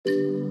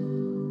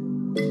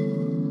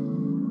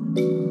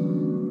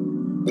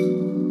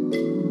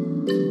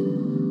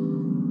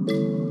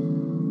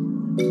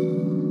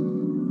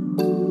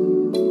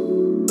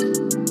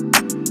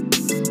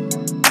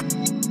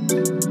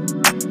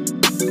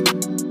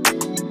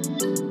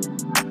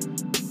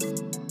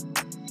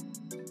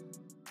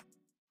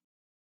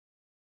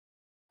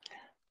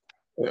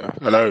Yeah.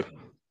 Hello.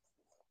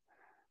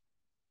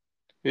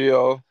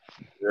 Yo,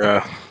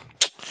 Yeah.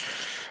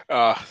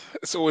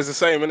 It's always the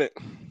same, isn't it?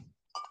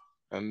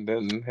 and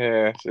then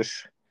here,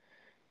 just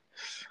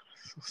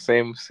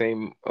same.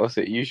 What's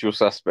it? Usual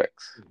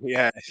suspects.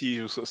 Yeah,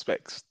 usual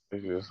suspects.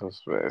 Usual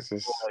suspects.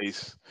 Just,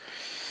 Always.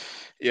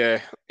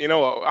 Yeah. You know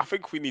what? I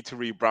think we need to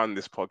rebrand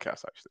this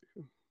podcast.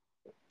 Actually.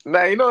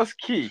 nah, you know what's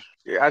key?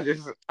 I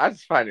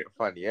just find it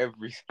funny.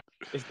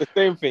 It's the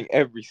same thing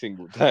every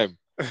single time.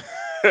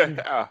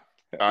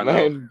 I know.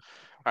 Man,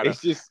 I know.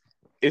 it's just,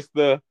 it's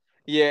the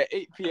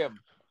 8 p.m.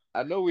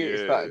 I know we ain't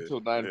starting Yeah.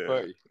 till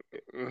 9:30.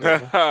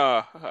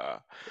 Yeah.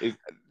 It's,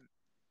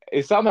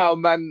 it's somehow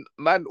man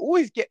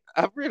always get.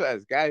 I've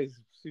realized guys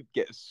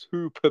get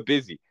super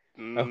busy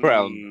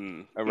around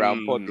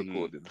mm, pod mm.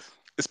 recordings.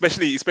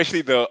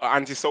 Especially the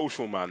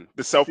antisocial man,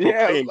 the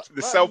Yeah, man.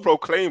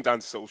 self-proclaimed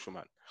antisocial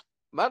man.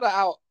 Man are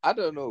out. I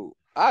don't know.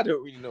 I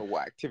don't really know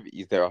what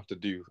activities they're have to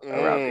do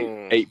around 8,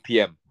 Mm, 8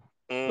 p.m.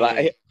 mm.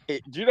 Like,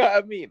 do you know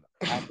what I mean?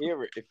 I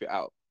hear it if you're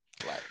out,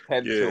 like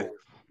 10 Yeah. till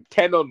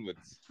 10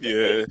 onwards. But 8,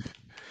 Yeah. what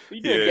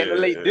you doing? Getting a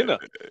late Yeah, dinner?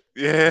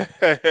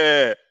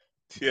 yeah,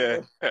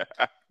 yeah.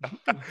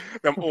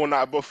 Them all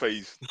night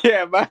buffets.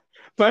 Yeah, man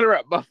are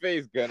at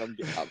buffets going.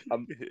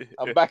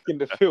 I'm back in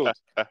the field.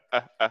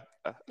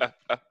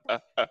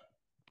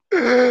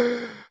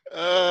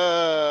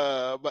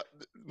 But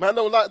man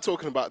don't like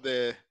talking about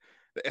the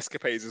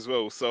escapades as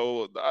well.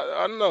 So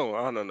I don't know.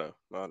 I don't know.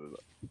 I don't know.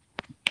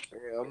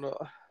 Yeah,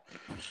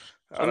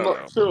 I I'm don't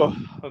not know. sure.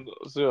 I'm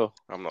not sure.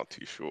 I'm not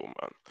too sure,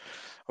 man.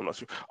 I'm not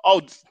sure.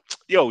 Oh,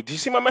 yo, do you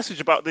see my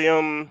message about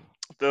the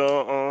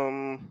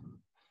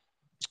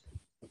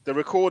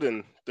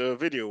recording, the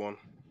video one?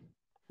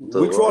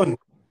 The Which what? one?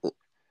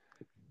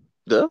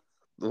 The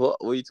what?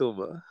 What are you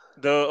talking about?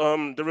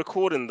 The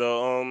recording,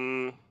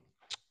 the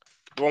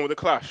one with the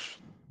clash.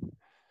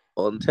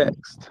 On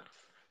text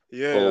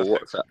Yeah, or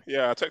WhatsApp?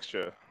 I text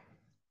you.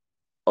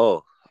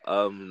 Oh,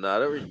 no, I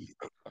don't really.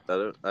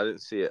 I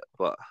didn't see it,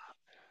 but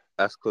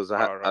that's because All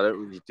I right. don't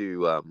really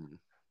do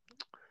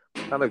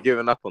kind of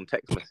giving up on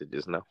text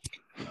messages now.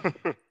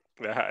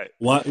 Right.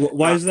 Why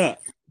Nah, is that?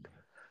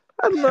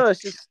 I don't know.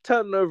 It's just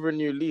turning over a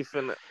new leaf,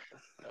 and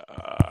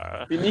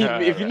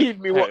if you need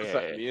me,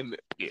 WhatsApp me,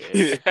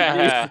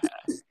 yeah.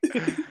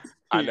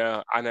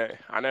 innit?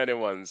 I know the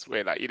ones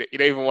where like you don't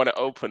even want to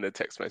open the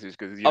text message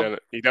because I've,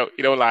 you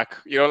don't like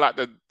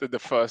the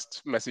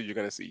first message you're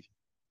gonna see.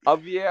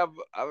 I've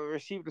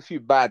received a few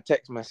bad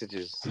text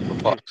messages the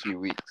past few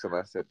weeks, and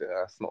I said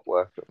that's not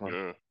worth it, man.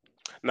 Mm.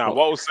 Now, Not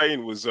what I was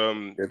saying was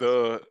good.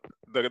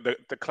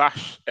 the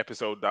Clash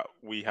episode that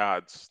we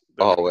had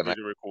Oh, the when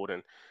video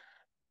recording.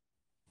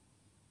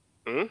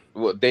 Hmm?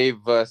 what Dave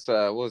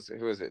versus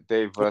who was it?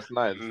 Dave versus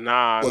Nines.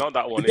 Nah, What, not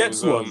that the one. It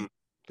was Gets one.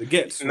 The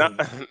Gets nah,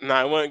 one.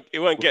 nah, it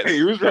won't get Hey,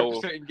 who's so.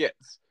 representing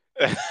Gets?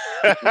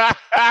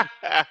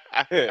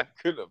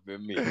 Could have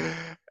been me.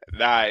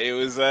 Nah, it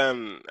was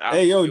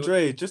Hey, yo, it was,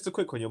 Dre, just a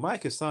quick one. Your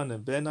mic is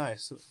sounding very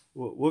nice.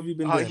 What have you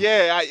been oh doing?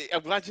 yeah,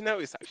 I'm glad you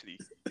noticed actually.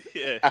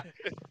 Yeah,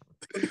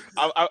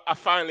 I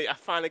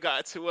finally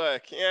got it to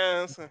work.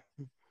 Yeah,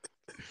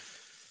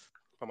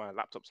 but my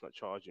laptop's not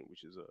charging,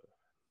 which is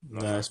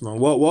not nice. Nice, man.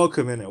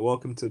 Welcome, innit?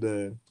 Welcome to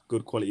the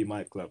Good Quality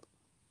Mic Club.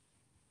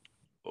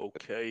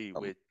 Okay,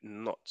 we're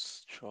not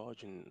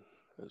charging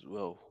as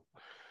well.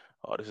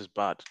 Oh, this is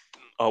bad.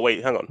 Oh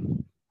wait, hang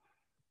on.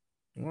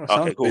 Oh,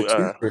 sounds Okay, a cool. bit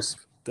too crisp.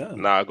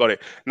 Damn. Nah, I got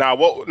it. Now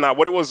what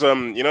it was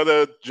you know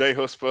the J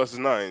Hus versus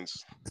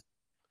Nines?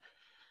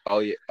 Oh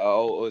yeah.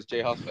 Oh, it was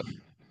Jay House.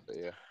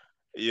 Yeah.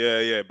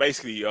 Yeah.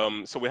 Basically,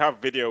 so we have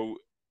video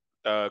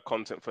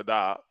content for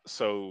that.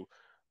 So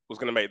was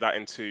gonna make that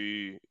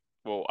into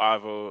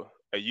either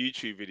a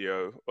YouTube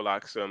video or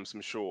like some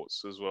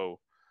shorts as well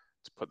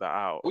to put that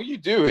out. What are you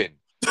doing?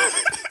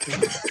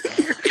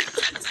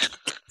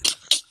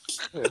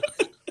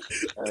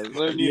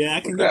 No need Yeah,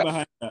 I for can get that.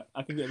 behind that.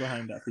 I can get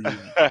behind that for you,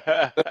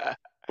 man.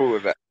 For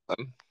that,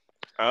 man.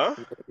 Huh?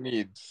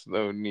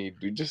 No need.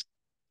 We just.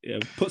 Yeah,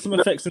 put some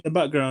effects in the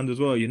background as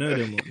well. You know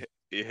them ones.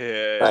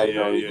 Yeah.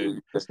 We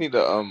just need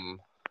a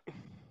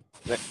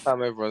next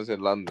time everyone's in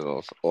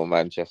London or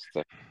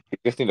Manchester, we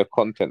just need a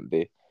content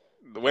day.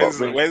 When's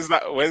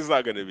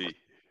that gonna be?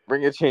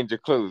 Bring a change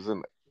of clothes,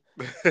 and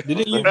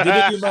Didn't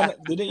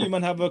you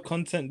man have a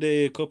content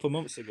day a couple of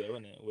months ago,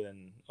 innit?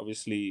 When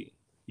obviously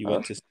you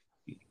went to see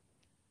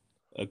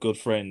a good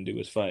friend who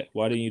was fight.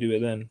 Why didn't you do it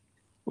then?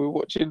 we're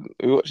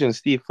watching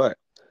Steve fight.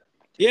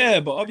 Yeah,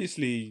 but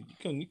obviously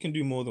you can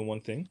do more than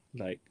one thing.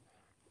 Like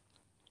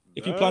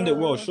if you planned it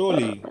well,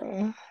 surely.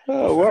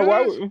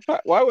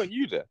 Why weren't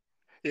you there?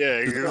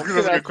 Yeah, that's a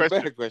good That's a question.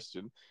 better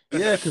question.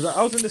 Yeah, because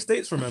I was in the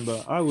States.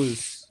 Remember, I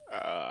was.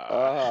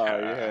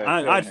 Yeah.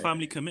 I had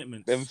family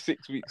commitments. Them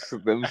 6 weeks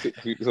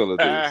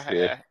holidays.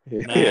 Yeah.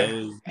 Nah, it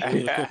was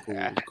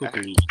a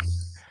couple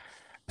weeks.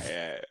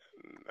 Yeah,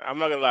 I'm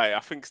not gonna lie. I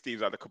think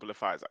Steve's had a couple of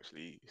fights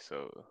actually.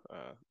 So,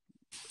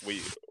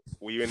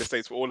 were you in the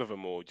States for all of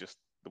them or just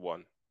the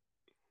one?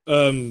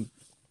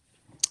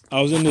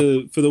 I was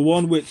for the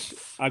one which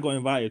I got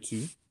invited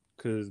to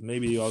because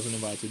maybe I wasn't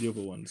invited to the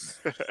other ones.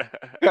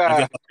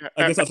 Yeah.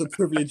 I guess that's a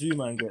privilege you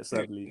man get,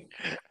 sadly.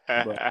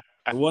 But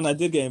the one I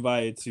did get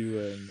invited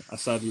to, I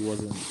sadly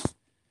wasn't.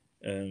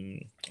 I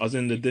was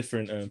in the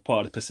different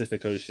part of the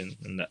Pacific Ocean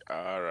and that.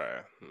 All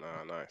right.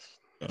 Nah, nice.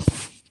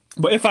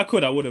 But if I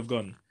could, I would have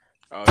gone.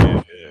 Oh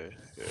yeah.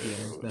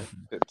 most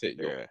definitely. Take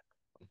your- Yeah.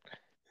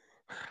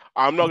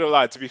 I'm not gonna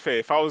lie. To be fair,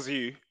 if I was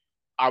you,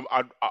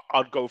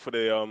 I'd go for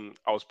the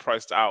I was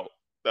priced out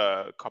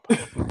cop out.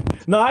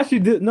 No, I actually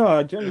did. No,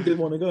 I genuinely didn't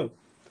want to go.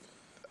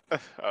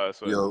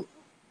 So, Yo,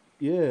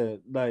 Yeah,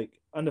 like,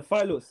 and the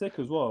fight looked sick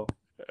as well.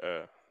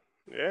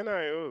 yeah, no,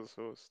 it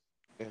was.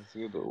 It's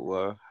good,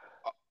 though.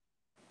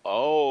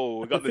 Oh,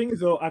 we The got thing is,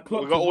 though, I we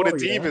clocked got as all the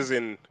well, yeah? divas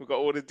in. We got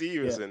all the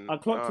divas Yeah, in. I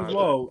clocked as Ah,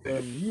 well.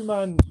 You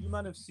man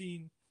have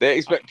seen. They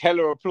expect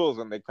hella applause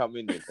when they come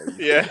in. You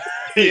know?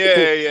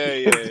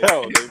 Yeah.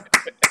 Tell them.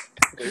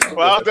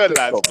 Well done,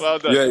 lads. Well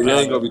done. you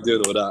ain't gonna be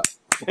doing all that.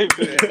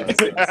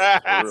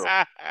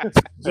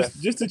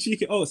 Just to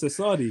cheek it. Oh, it's a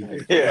Saudi.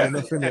 Yeah.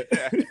 Nothing it.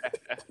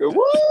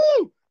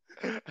 Woo!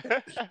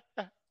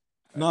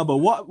 No, but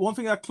one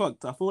thing I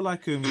clocked, I feel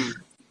like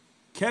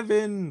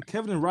Kevin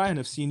and Ryan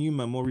have seen you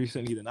man more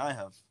recently than I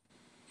have.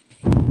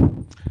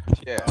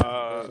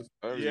 Yeah.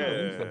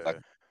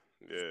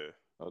 Yeah.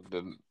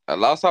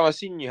 Last time I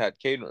seen you had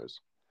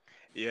caterers.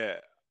 Yeah.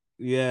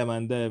 Yeah,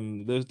 man.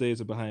 Those days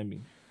are behind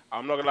me.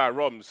 I'm not gonna lie,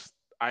 Roms.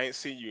 I ain't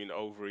seen you in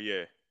over a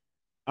year.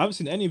 I haven't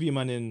seen any of you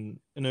man in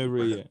over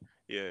a year.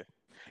 Yeah.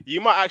 You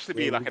might actually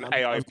be Yeah, like an I'm-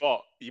 AI I'm-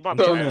 bot. You might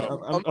be I'm, an trying AI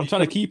to, I'm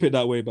trying to keep it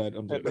that way, bud.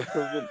 I'm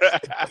joking.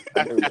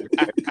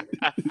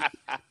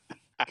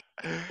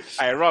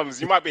 Hey, Roms,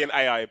 you might be an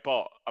AI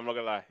bot. I'm not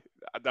gonna lie.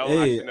 I don't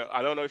Hey. actually know.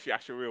 I don't know if you're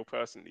actually a real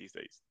person these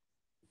days.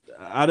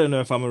 I don't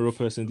know if I'm a real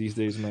person these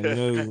days, man.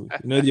 You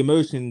know the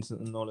emotions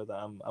and all of that.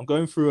 I'm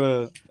going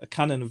through a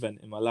canon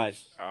event in my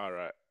life. All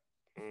right.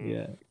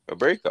 Yeah, A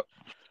breakup.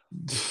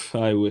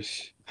 I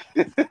wish.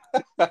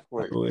 I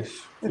wish.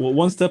 Well,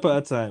 one step at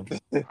a time.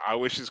 I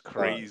wish it's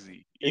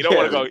crazy. You don't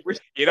want to go.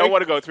 You don't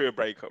want to go through a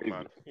breakup,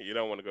 man. You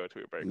don't want to go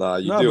through a breakup. Nah,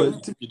 you No, do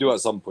but it. You do at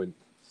some point.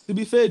 To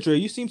be fair, Dre,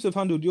 you seem to have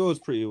handled yours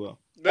pretty well.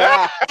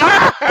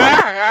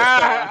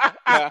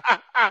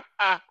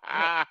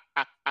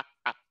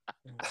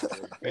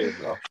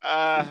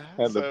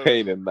 And the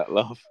pain in that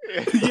laugh.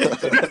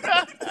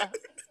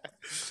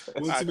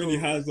 One too many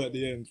hands at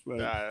the end.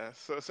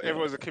 So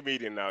everyone's a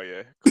comedian now,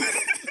 yeah.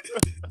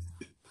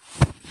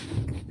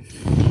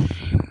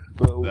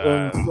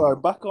 But, sorry,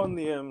 back on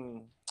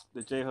the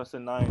J Hustle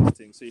Nines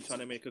thing. So you're trying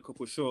to make a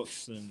couple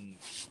shorts and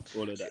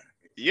all of that.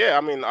 Yeah,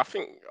 I mean, I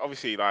think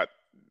obviously like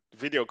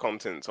video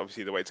content's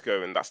obviously the way to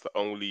go, and that's the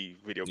only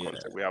video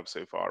content we have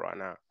so far right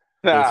now.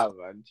 Nah,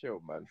 man,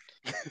 chill, man.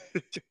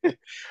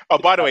 Oh,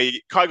 by the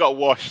way, Kai got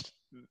washed.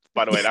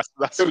 By the way, that's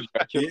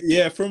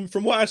Yeah. From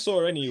what I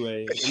saw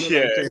anyway.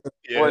 yeah.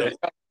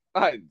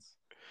 Lines.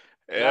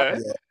 Yeah.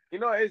 You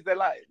know what it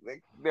is?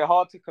 They're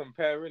hard to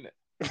compare, innit?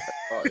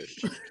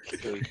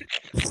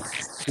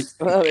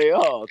 No, they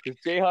are, because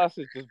J House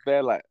is just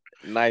bare like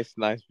nice,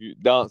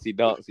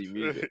 dancey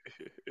music,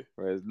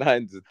 whereas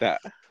Nines is that.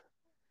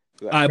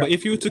 Like, but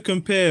if you were to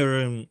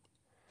compare,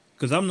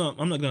 because I've not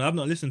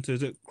listened to.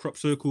 Is it Crop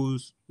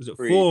Circles? Is it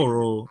 4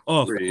 or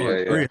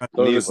three? Three?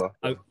 Don't listen.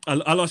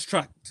 I lost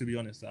track, to be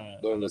honest.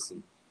 Don't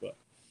listen.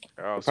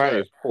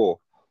 Apparently it's 4.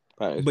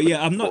 But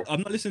yeah, I'm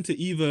not listening to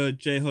either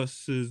J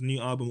Hus's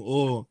new album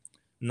or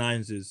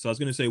Nines'. So I was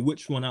gonna say,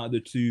 which one out of the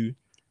two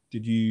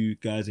did you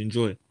guys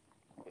enjoy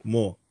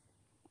more?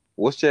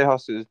 What's J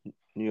House's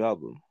new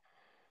album?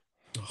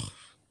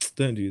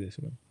 Don't do this,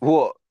 man.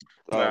 What?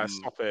 Nah,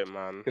 stop it,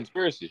 man.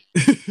 Conspiracy.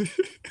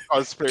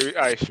 Conspiracy.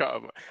 Alright, shut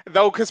up.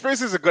 Though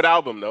Conspiracy is a good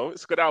album, though.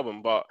 It's a good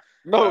album, but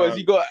No,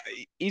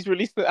 he's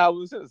released the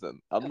album since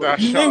then. I'm nah, not.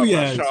 You know he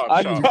has. Shut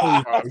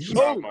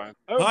up, man.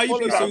 How are you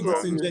being so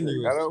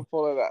disingenuous? I don't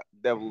follow that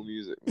devil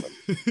music, man.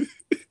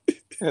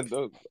 I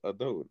don't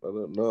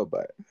know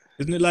about it.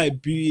 Isn't it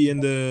like Beauty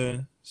and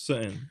the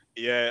something?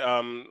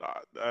 Yeah,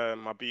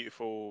 my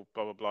beautiful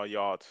blah blah blah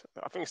yard.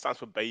 I think it stands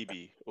for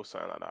baby or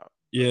something like that.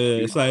 Yeah,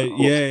 it's like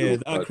the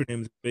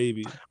acronym's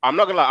baby. I'm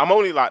not gonna lie, I'm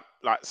only like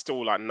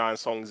still like 9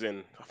 songs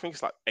in. I think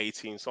it's like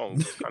 18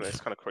 songs. It's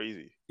kind of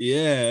crazy.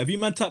 Yeah, have you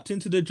man tapped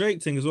into the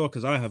Drake thing as well?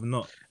 Because I have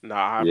not. Nah,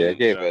 I haven't. Yeah,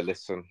 gave it a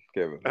listen.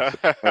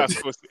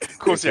 Of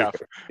course you have.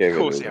 Of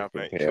course you have,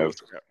 mate.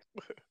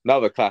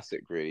 Another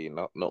classic, really.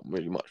 Not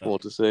really much more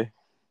to say.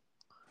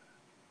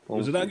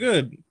 Was it that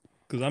good?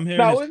 Because I'm hearing.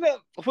 No, isn't it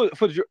for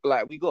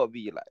like we gotta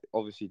be like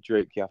obviously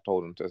Drake. You have to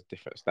hold him to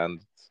different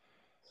standards.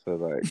 So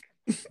like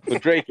for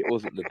Drake, it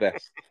wasn't the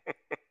best,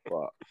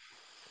 but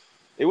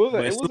it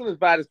wasn't as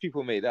bad as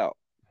people made out.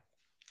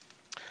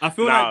 I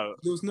feel like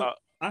there was no.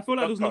 I feel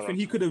like there was nothing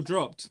he could have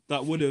dropped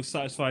that would have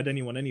satisfied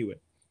anyone anyway.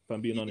 If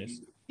I'm being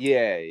honest.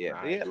 Yeah.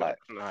 Like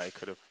he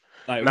could have.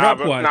 Like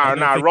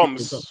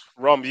Roms.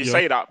 You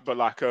say that, but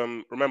like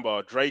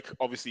remember Drake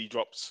obviously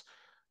drops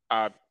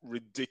a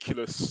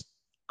ridiculous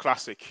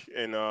classic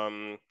in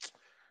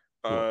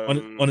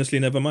honestly,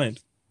 never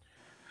mind.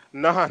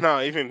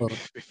 No, even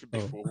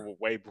before,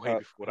 way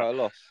before that.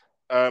 Lost.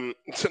 Nah,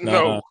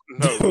 no.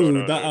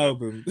 that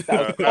album.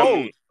 That was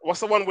cold. What's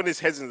the one when his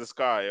head's in the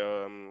sky?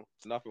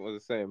 Nothing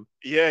was the same.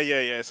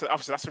 Yeah. So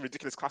obviously that's a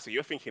ridiculous classic.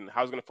 You're thinking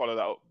how's it gonna follow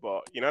that up?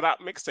 But you know that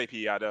mixtape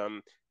he had,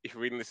 if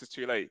you're reading this is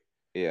too late.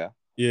 Yeah.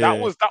 Yeah,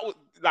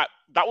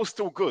 That was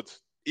still good.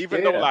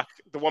 Even though Yeah. like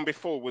the one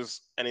before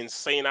was an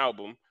insane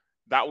album,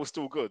 that was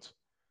still good.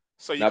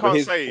 So you Nah, but can't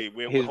his say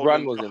we're his holding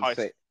run him was to the high.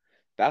 insane.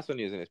 That's when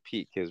he was in his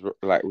peak.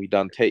 Like we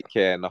done Take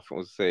Care, nothing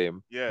was the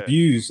same. Yeah.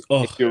 Views.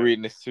 Oh, If you're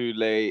reading this too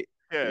late,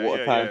 Yeah,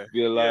 what a time to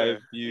be alive.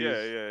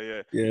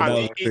 Views. yeah, And that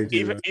was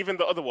crazy. Man. even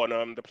the other one,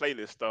 the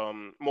playlist,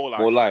 More Life.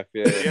 More life.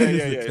 Yeah.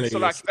 Yeah. So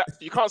like that,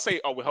 you can't say,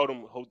 oh, we hold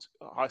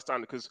a high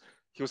standard because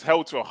he was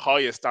held to a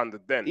higher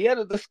standard then. He had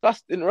a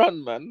disgusting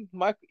run, man.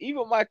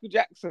 Even Michael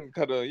Jackson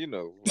kind of,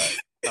 like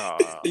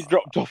he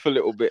dropped off a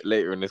little bit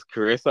later in his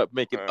career, started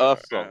making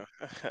Earth songs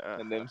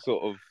and them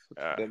sort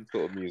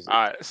of music.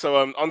 All right, so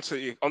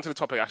onto the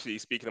topic. Actually,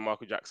 speaking of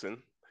Michael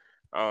Jackson,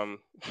 I'm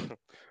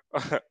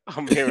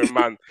hearing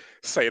man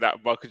say that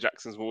Michael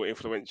Jackson's more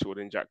influential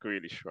than Jack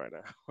Grealish right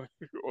now.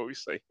 What we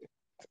say?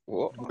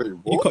 What? Wait,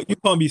 what? You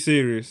can't be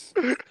serious.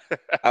 I'm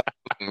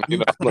not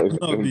even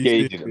cannot be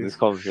engaging in serious. this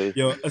conversation.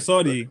 Yo,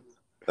 Asadi,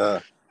 Uh,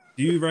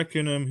 do you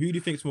reckon who do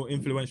you think's more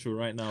influential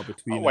right now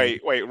between?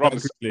 Wait, Rob.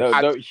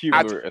 No, don't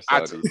humor it,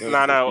 Asadi.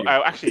 No.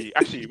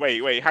 Actually,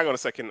 wait. Hang on a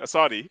second,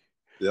 Asadi.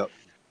 Yep.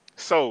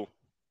 So,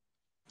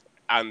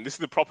 and this is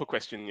the proper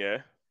question, yeah.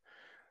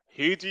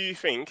 Who do you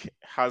think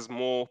has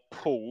more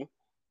pull,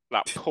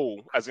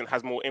 as in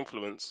has more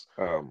influence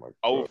Oh my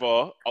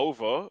God.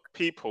 over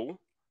people,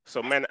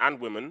 so men and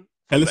women,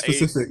 Hella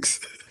specifics.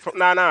 from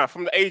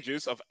the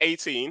ages of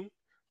 18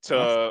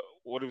 to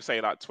what do we say,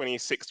 like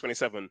 26,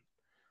 27?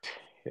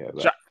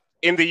 Yeah,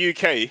 in the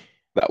UK.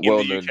 That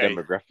well-known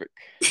demographic.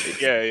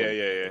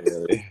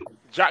 Yeah.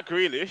 Jack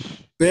Grealish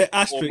They're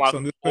asterisks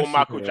on this or question,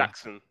 Michael bro.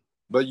 Jackson.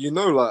 but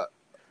like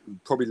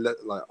probably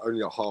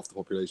only like half the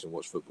population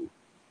watch football.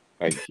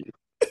 Thank you.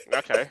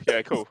 Okay,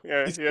 yeah, cool.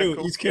 Yeah, cool. He's Yeah, killed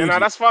you.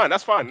 that's fine.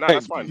 No,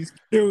 that's fine. He's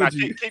killed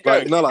you. Keep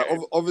going.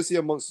 Obviously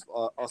amongst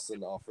us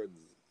and our friends,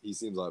 he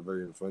seems like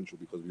very influential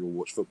because we all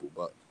watch football,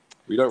 but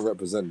we don't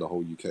represent the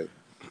whole UK.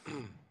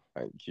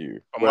 Thank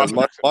you. Whereas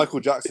Michael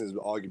Jackson is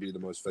arguably the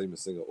most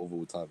famous singer of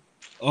all time.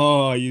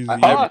 Oh,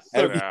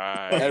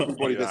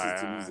 Everybody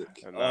listens to music.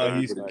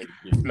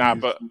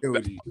 But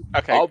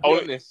okay. I'll be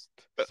honest.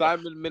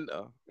 Simon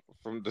Minter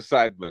from the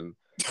Sidemen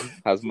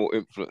has more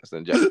influence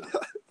than Jack.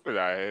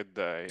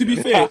 To be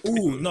fair,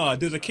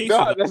 there's a case.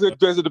 No,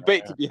 there's a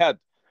debate to be had.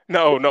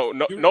 No.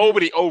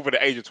 Nobody over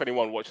the age of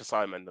 21 watches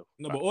Simon though.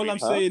 No, but all I'm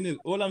saying is,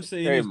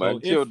 hey, man,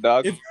 chill,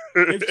 dog.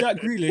 If Jack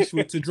Grealish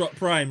were to drop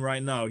Prime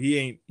right now, he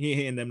ain't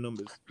hitting them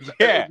numbers.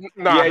 Yeah. He needs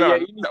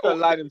to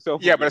align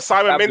himself. Yeah, but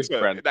Simon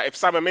Minter, if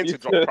Simon Minter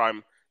dropped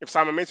Prime,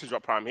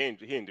 he ain't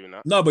doing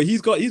that. No, but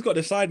he's got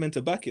the Sidemen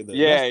to back it though.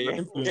 Yeah,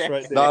 Influence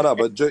right there. No,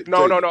 but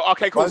no.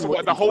 Okay, cool. So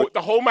what, the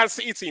whole Man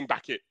City team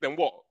back it? Then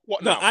what?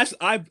 What No, now?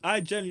 I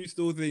genuinely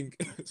still think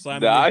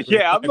Simon. I'm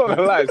not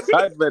gonna lie,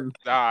 Sidemen.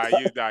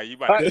 You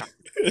might.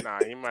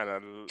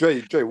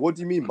 Dre, what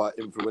do you mean by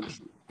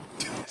influential?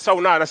 So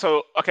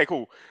okay,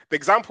 cool. The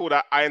example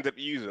that I ended up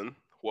using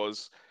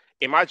was,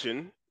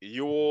 imagine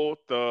you're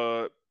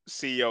the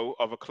CEO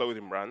of a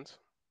clothing brand,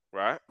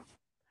 right?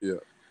 Yeah.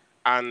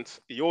 And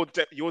your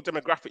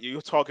demographic,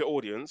 your target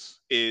audience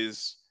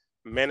is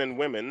men and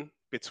women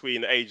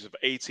between the ages of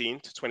 18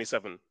 to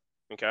 27.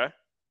 Okay.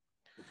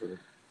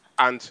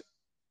 And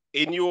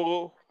in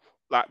your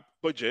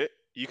budget,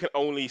 you can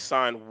only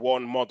sign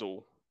one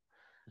model,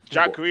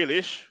 Jack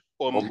Grealish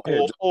or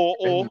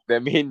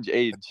them hinge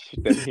age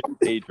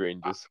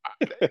ranges.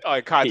 Oh,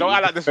 Kai, don't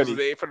act like this wasn't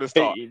it from the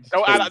start.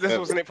 Don't act like this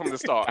wasn't it from the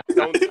start.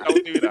 Don't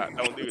do that.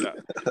 Don't do that.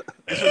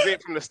 This was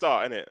it from the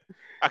start, innit?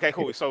 Okay,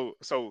 cool. So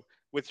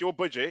with your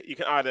budget, you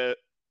can either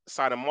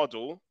sign a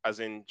model, as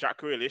in Jack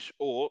Grealish,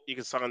 or you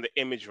can sign the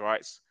image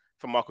rights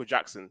for Michael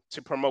Jackson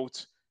to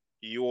promote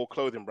your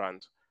clothing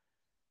brand.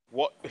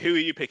 Who are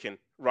you picking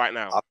right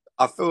now?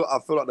 I feel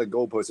like the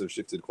goalposts have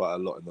shifted quite a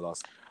lot in the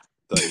last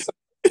 30 seconds.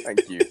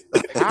 Thank you.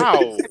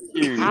 How?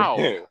 How?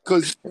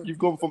 Because you've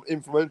gone from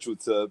influential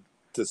to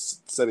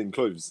selling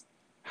clothes.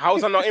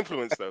 How's that not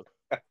influence though?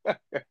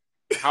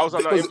 How's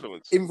that not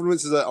influence?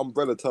 Influence is an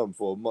umbrella term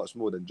for much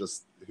more than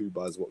just who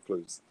buys what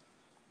clothes.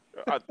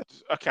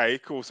 Okay,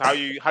 cool. So how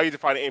you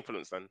define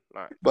influence then?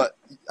 But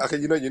okay,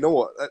 you know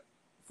what?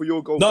 For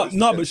your goal. But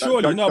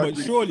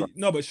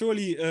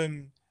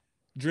surely,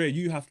 Dre,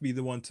 you have to be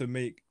the one to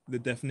make the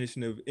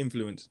definition of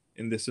influence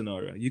in this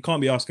scenario. You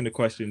can't be asking the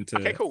question to.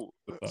 Okay, cool.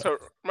 So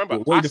remember,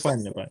 what are you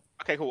defining it by?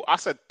 Okay, cool. I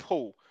said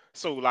pull.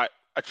 So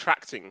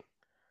attracting,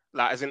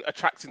 as in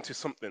attracting to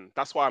something.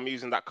 That's why I'm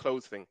using that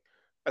clothes thing.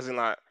 As in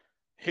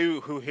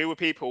who are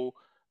people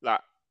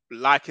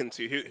liking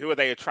to? Who are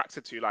they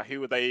attracted to?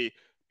 Who would they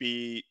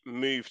be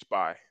moved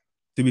by?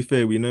 To be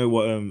fair, we know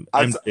what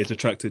is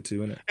attracted to,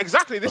 isn't it?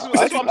 Exactly. This is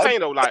what I'm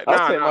saying though.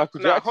 Michael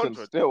Jackson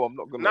 100. still. I'm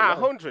not gonna.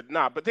 100.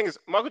 But the thing is,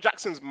 Michael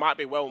Jackson's might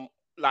be more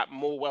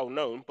well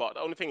known. But the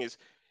only thing is,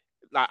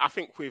 I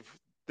think with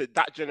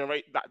that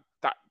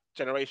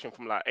generation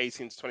from like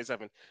 18 to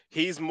 27,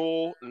 he's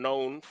more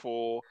known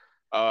for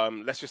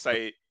let's just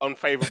say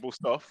unfavorable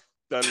stuff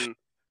than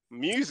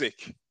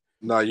music.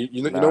 No,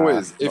 you know what it Nah,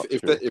 is. not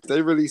true. If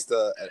they released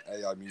an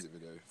AI music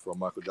video for a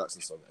Michael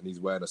Jackson song and he's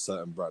wearing a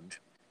certain brand,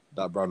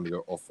 that brand will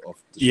go off the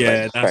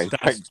Yeah, charts.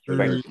 that's Thanks.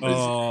 true.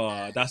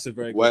 Oh, that's a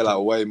very good Way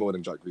point. way more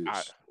than Jack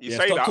Grealish. You Yeah,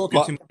 say stop that, talking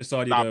but too much,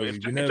 Saudi, nah, though. but if,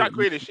 You if know, Jack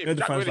Grealish, you know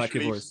the fans like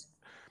your released,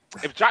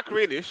 voice. if Jack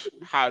Grealish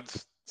had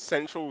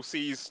Central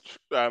C's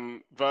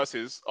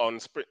verses on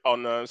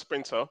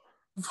Sprinter,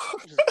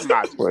 just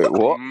mad, Wait,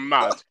 what?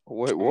 mad,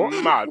 Wait, what?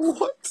 mad.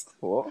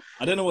 What?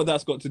 I don't know what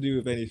that's got to do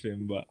with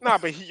anything, but Nah,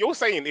 but you're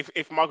saying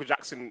if Michael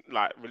Jackson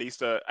like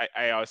released a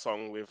AI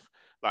song with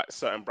like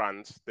certain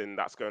brands, then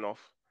that's going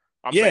off.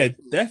 I'm yeah, saying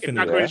if Jack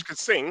definitely. Yeah. Grealish could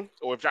sing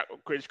or if Jack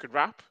Grealish could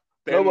rap,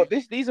 No, then but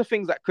these are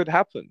things that could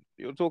happen.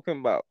 You're talking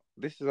about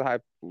this is a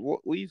hype. What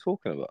are you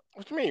talking about?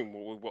 what do you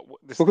mean?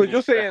 This Because thing you're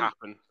is gonna saying,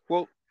 happen?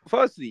 well,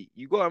 firstly,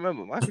 you gotta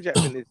remember Michael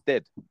Jackson is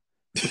dead.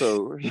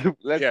 So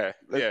let's Yeah.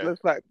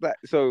 let's like that.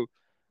 So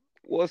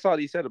what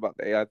Sadi said about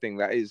the AI thing,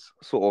 that is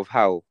sort of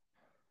how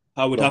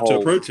I would the have to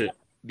whole approach it.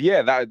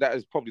 yeah, that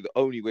is probably the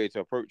only way to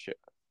approach it.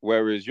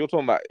 Whereas you're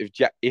talking about if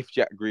Jack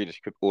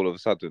Grealish could all of a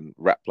sudden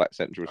rap like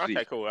Central C.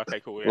 Okay, cool. Okay,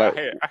 cool. Yeah, Like, I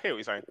hear what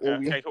you're saying. all Yeah,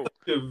 we- okay, cool.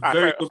 A Ah,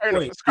 very fair, good fair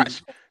enough.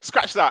 point.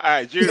 Scratch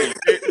that.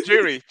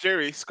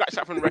 Jury, scratch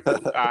that from the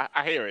record.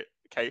 I hear it.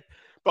 Okay,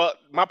 but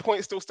my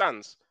point still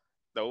stands,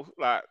 though.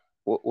 Like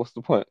what's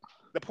the point?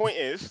 the point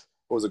is,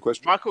 What was the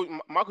question?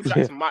 Michael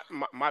Jackson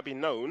might be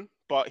known,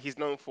 but he's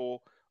known for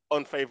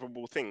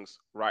unfavorable things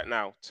right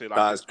now. To like,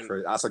 That's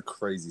crazy. That's a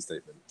crazy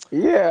statement.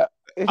 Yeah.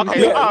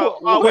 Okay, Yeah,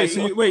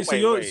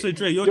 So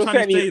Dre, you're you're trying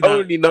saying to say he's that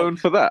only known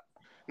for that.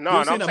 no,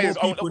 you're no, I'm saying that saying more it's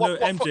only, people know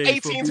for MJ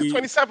 18 to being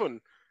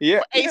 27. Yeah.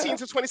 For 18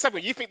 to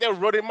 27, you think they're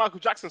running Michael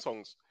Jackson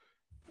songs?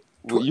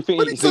 Well, you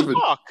think 27.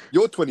 Fuck.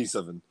 You're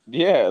 27.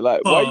 yeah,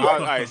 like why you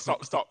Alright,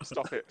 stop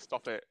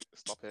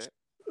it.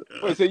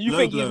 wait, so you Low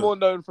think he's blow. more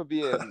known for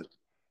being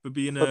for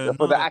being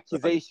for the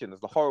accusations,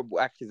 the horrible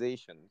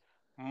accusations?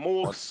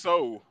 More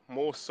so.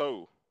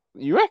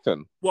 You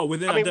reckon? what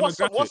within I that mean,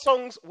 demographic?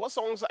 what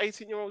songs are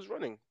 18-year-olds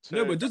running?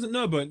 No, but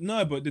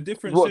the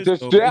difference What, is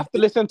do they have to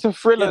listen to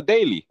Thriller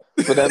daily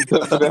for them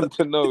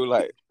to know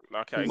like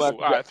Okay, who cool. Michael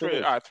Jackson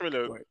is?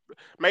 Thriller. Right.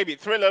 Maybe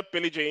Thriller,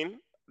 Billie Jean.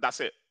 That's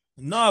it.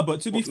 No,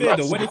 but to be fair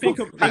though, when you think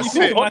of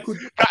Michael,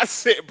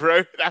 That's it,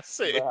 bro. That's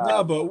it.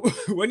 no, but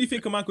when you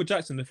think of Michael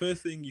Jackson, the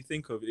first thing you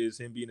think of is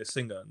him being a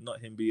singer,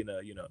 not him being a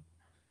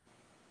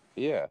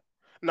Yeah.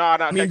 No.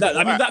 I mean okay, that.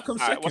 cool. I mean that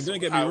comes second. What's, Don't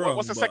get me wrong.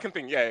 What's the but second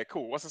thing? Yeah,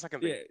 cool. What's the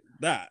second thing? Yeah,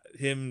 that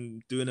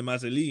him doing a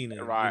Mazzoline.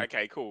 And Right.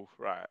 Okay. Cool.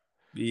 Right.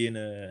 being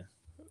a.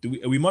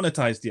 Are we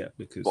monetized yet?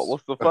 Because But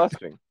what's the first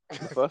thing?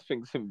 The first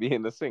thing's him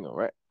being a singer,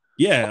 right?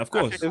 yeah, of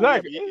course. Okay, cool.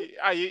 Exactly.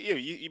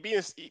 You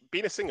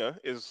being a singer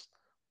is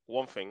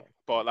one thing,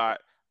 but like,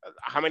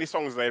 how many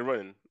songs are they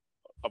running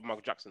of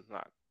Michael Jackson?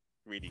 Like,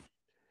 really?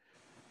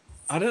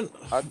 I don't.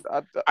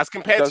 As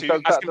compared does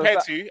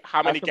to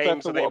how many compared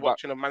games to are they what about-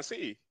 watching of Man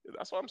City?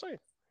 That's what I'm saying.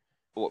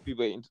 What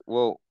people ain't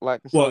well,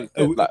 like What,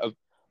 sorry,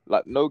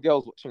 like no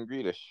girls watching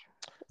Grealish,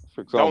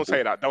 for example. Don't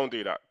say that. Don't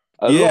do that.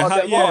 A lot of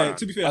them yeah. aren't.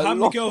 To be fair, A how many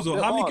lot girls? of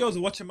them How many aren't. girls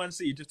are watching Man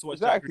City just to watch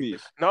Jack Exactly.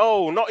 Grealish?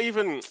 No, not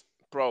even,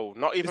 bro.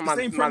 Not even It's the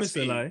same Man premise,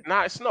 City. like.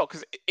 Nah, it's not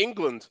because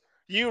England,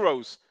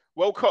 Euros,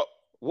 World Cup.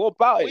 What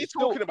about What it? are you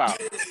talking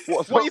about?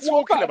 What What are you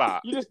talking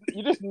about? You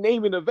just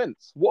naming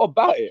events. What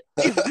about it?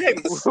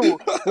 Events.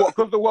 What?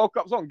 Because the World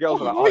Cup's on, girls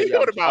are like, What are you yeah,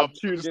 on about? I'm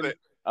tuned in.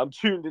 I'm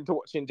tuned into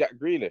watching Jack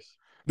Grealish.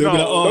 They'll be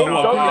like,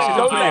 Grealish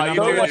isn't playing, I'm you're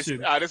not doing watching.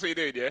 this. That's what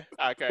you're doing,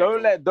 yeah. Okay.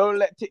 Don't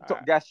let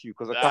TikTok gas you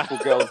because a couple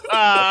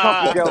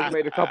girls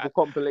made a couple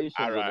compilations.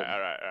 All of them.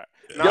 right.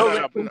 Girls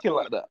ain't thinking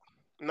like that.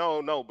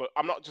 No, but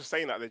I'm not just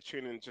saying that they're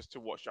tuning in just to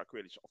watch Jack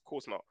Grealish. Of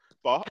course not.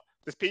 But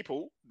there's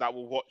people that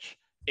will watch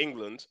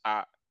England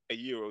at a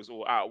Euros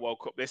or at a World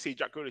Cup. They see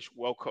Jack Grealish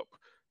World Cup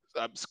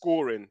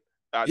scoring.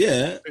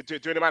 Yeah.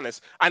 Doing the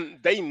madness, and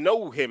they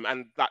know him,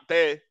 and that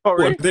they're.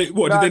 Sorry? Did they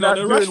not know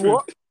doing Rashford?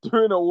 what?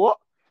 Doing a what?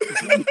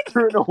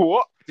 Doing a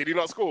what? Did he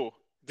not score?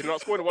 Did he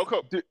not score in the World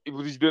Cup?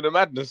 Was he doing a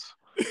madness?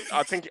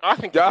 I think.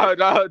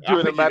 Yeah,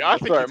 doing a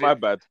madness. Sorry, my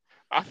bad.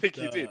 I think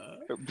he did.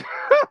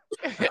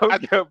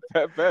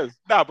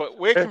 No, but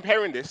we're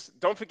comparing this.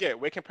 Don't forget,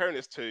 we're comparing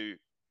this to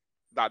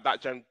that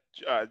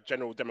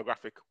general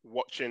demographic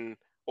watching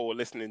or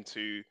listening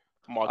to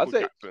Michael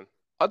Jackson.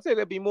 I'd say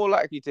they'd be more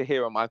likely to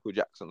hear a Michael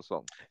Jackson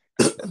song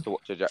than to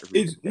watch a Jack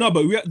Grealish. No,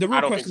 but the real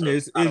I don't question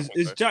think so.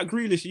 is Jack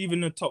Grealish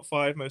even the top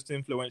 5 most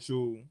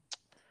influential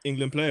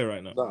England player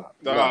right now?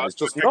 No, it's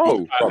just No.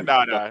 We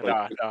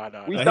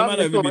He might not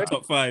even be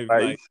top 5.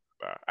 Like,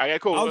 okay,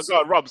 cool. Let's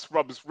go. Robs,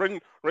 run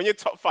your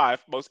top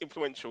 5 most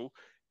influential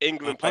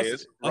England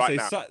players right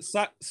now. I'll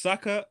say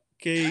Saka,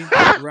 Kane,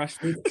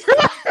 Rashford.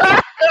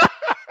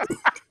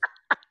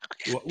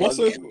 What's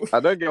I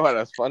don't get why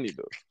that's funny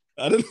though.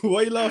 I don't know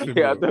why you laughing.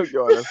 Yeah, I Bro? don't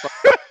get why that's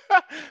funny.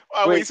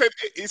 Well,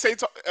 you say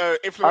top,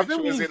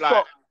 influential. Is it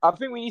like? I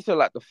think we need to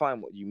like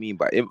define what you mean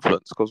by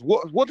influence, because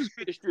what does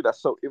Grealish do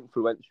that's so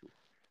influential?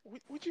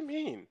 What do you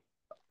mean?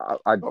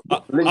 I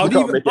literally I'd can't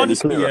even make it any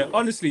honestly, clearer. yeah,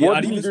 honestly, What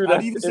I'd did he even do I'd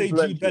that's even say Jude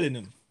influential?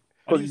 Bellingham.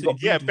 I'd even say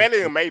Because Yeah, Jude.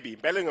 Bellingham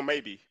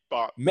maybe,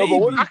 but No, but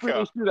what does Saka,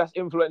 Grealish do that's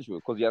influential?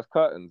 Because he has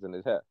curtains in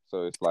his hair,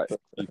 so it's like,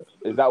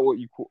 is that what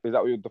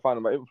you're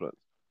defining by influence?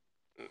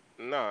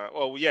 no.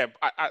 Well, yeah,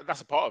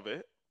 that's a part of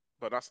it,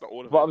 but that's not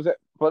all of But it. I'm saying,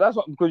 but that's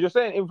what because you're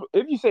saying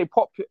if you say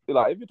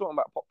like if you're talking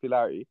about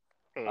popularity,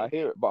 I Mm.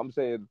 hear it. But I'm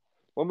saying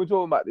when we're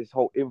talking about this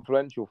whole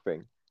influential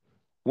thing,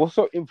 what's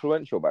so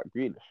influential about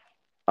Grealish?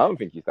 I don't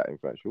think he's that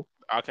influential.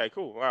 Okay,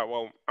 cool. Right,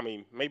 well, I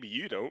mean, maybe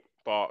you don't,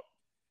 but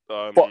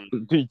But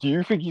do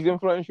you think he's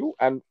influential?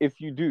 And if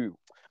you do,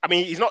 I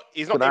mean, he's not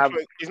can I have?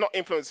 he's not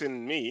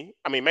influencing me.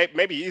 I mean,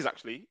 maybe he is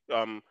actually,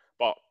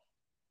 but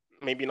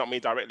maybe not me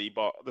directly.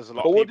 But there's a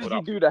lot But of what people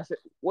does that. he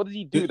do? What does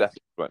he do that's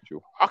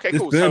influential? Okay,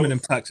 This cool. So Birmingham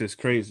tax is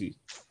crazy.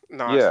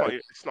 no, Yeah.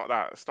 it's not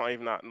that. It's not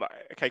even that. Like,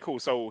 okay, cool.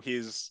 So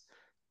his,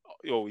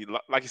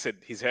 like you said,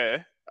 his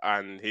hair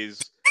and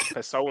his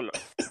persona.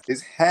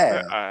 His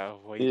hair.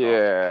 Why are you laughing?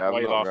 Yeah, Why are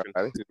I'm you not laughing?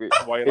 gonna. This is weird.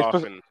 Why are you It's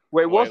laughing?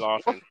 wait, Why are you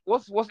laughing?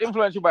 what's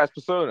influential about his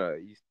persona?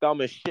 He's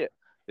dumb as shit.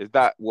 Is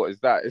that what is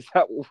that? Is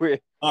that what we're?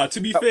 To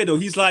be fair though,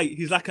 he's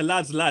like a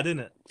lad's lad, isn't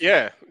it?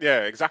 Yeah,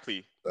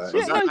 exactly. So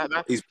Yeah,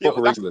 no, He's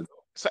proper that's England.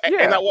 so.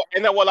 Yeah.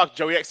 And that what like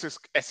Joey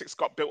Essex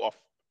got built off?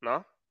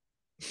 No.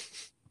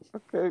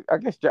 Okay, I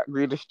guess Jack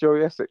Grealish,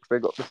 Joey Essex, they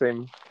got the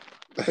same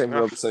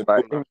level, Same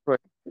like pool.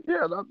 influence.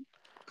 Yeah,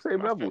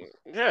 same levels.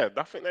 I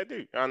think they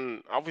do,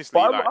 and obviously,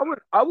 But like,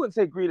 I wouldn't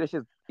say Grealish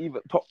is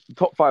even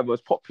top five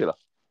most popular.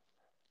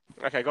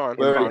 okay, go on, Wait,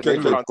 go on, okay,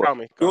 go on, tell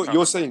me. Go on, tell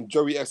You're me. saying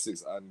Joey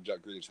Essex and Jack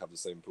Grealish have the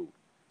same pool.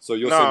 So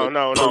you're saying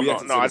No, that Joey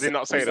Essex no. in I the did same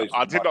not say that.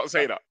 conversation. I did not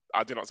say that.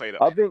 I did not say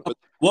that. I think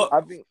What?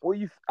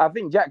 I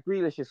think Jack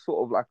Grealish is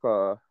sort of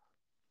like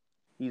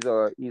he's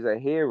a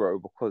hero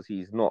because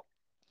he's not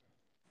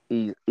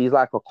he's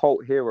like a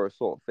cult hero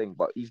sort of thing,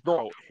 but he's not.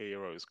 Cult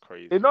hero is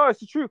crazy. No, it's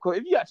the truth. Because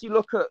if you actually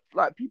look at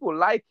like people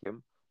like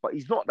him, but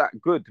he's not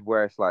that good.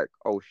 Where it's like,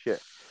 oh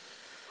shit,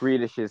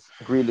 Grealish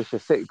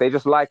is sick. They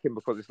just like him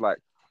because it's like,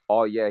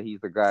 oh yeah,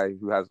 he's the guy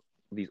who has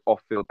these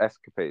off-field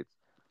escapades.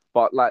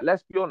 But like,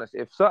 let's be honest,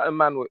 if certain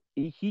man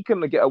he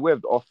can get away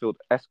with off-field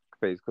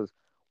escapades because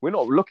we're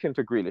not looking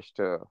to Grealish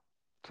to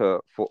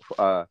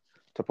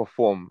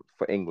perform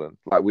for England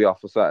like we are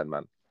for certain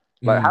man.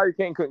 Like Harry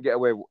Kane couldn't get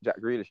away with what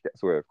Jack Grealish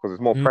gets away with because there's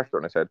more pressure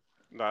on his head.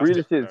 No,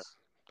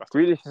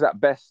 Grealish is at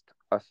best.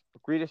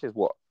 Grealish is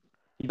what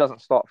he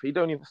doesn't start. He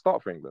don't even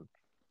start for England.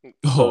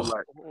 So,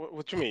 like,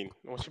 what do you mean?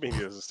 What do you mean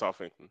he doesn't start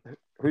for England?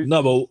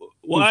 No, but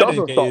what he I didn't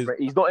doesn't get start. is For,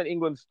 he's not in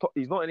England's.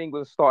 He's not in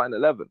England's starting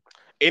 11.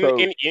 In So,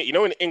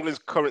 in England's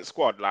current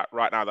squad, like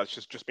right now, that's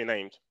just been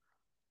named.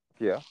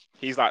 Yeah,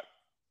 he's like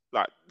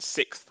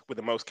sixth with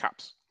the most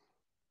caps.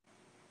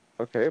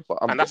 Okay, but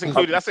and that's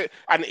included. That's it.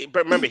 And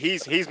but remember,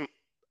 he's okay.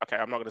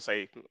 I'm not gonna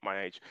say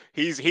my age.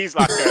 He's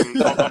like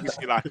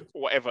obviously like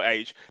whatever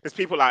age. There's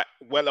people like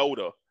well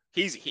older.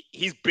 He's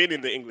been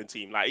in the England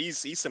team. Like he's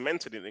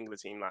cemented in the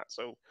England team. Like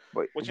so.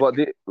 But look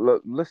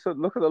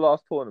at the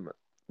last tournament.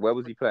 Where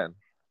was he playing?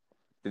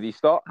 Did he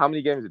start? How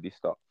many games did he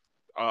start?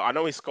 I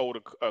know he scored a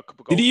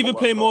couple goals. Did he even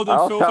play more than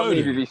Phil How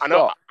many did Foden? he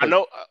start? I don't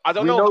know. I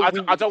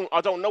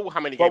don't know how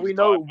many games. We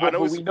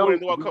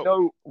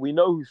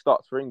know who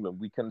starts for England.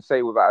 We can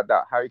say without a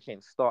doubt Harry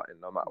Kane's starting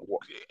no matter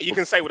what. You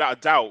can say without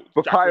a doubt.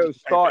 Bukayio's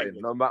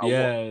starting no matter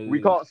what.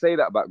 We can't say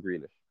that about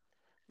Grealish.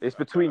 It's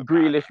between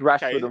Grealish,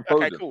 Rashford, and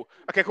Foden.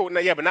 Okay, cool.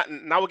 No, yeah, but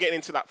now we're getting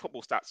into that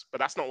football stats. But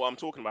that's not what I'm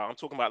talking about. I'm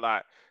talking about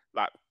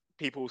like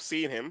people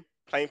seeing him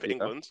playing for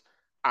England,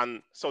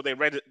 and so they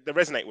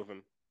resonate with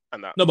him.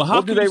 And that. No, but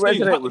how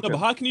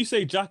can you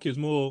say Jack is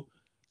more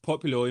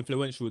popular or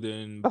influential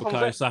than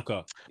Bukayo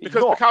Saka?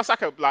 Because Bukayo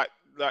Saka, like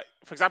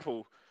for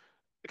example,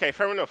 okay,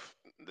 fair enough.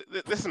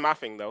 This is my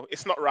thing though.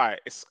 It's not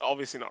right. It's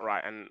obviously not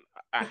right, and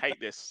I hate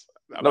this.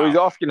 No, he's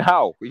asking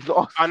how. He's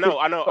not. I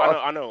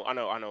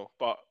know.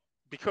 But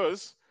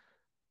because,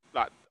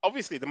 like,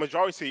 obviously the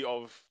majority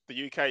of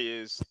the UK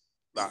is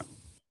like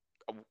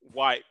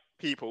white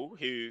people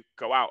who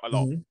go out a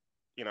lot,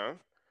 you know.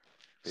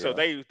 So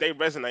they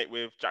resonate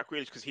with Jack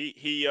Grealish because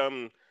he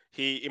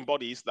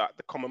embodies that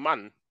the common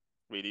man,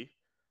 really.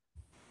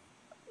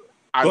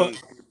 And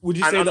but would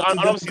you say that? And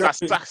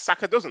obviously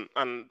Saka doesn't,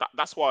 and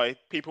that's why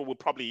people would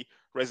probably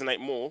resonate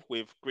more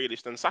with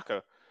Grealish than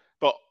Saka.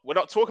 But we're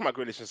not talking about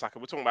Grealish and Saka.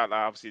 We're talking about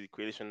obviously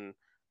Grealish and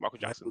Michael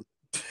Jackson.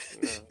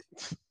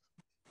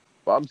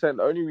 But I'm saying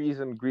the only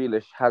reason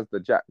Grealish has the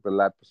Jack the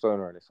lad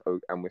persona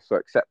and we're so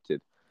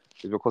accepted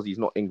is because he's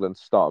not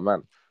England's star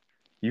man.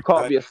 You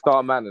can't be a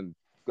star man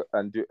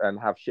and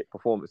have shit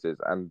performances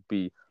and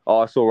be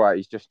it's all right.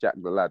 He's just Jack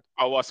the lad.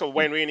 Oh, well, so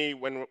Wayne Rooney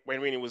when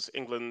Rooney was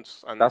England,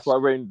 and that's why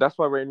Wayne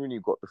Rooney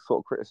got the sort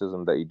of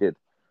criticism that he did.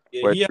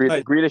 Yeah, where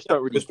Grealish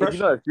don't really.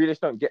 Grealish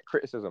don't get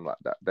criticism like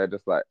that. They're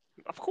just like.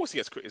 Of course, he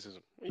gets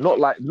criticism. Not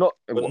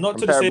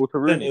comparable to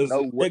Rooney.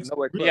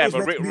 Yeah,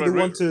 but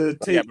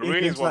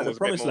Rooney's one was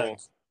promised land.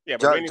 Yeah,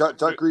 but Jack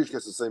Grealish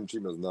gets the same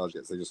treatment as Naj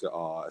gets. They just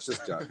go, it's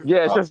just Jack.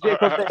 Yeah, it's just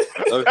Jack.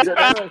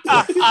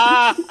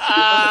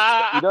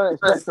 You don't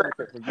expect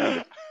anything from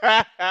Grealish.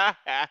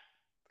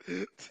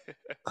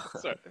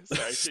 Sorry, So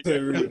keep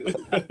going. rude.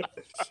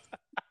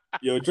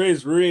 Yo,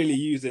 Dre's really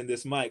using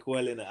this mic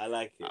well in it. I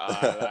like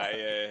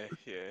it.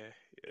 Yeah.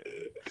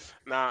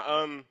 Nah,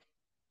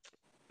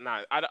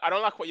 I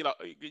don't like what you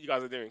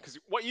guys are doing, because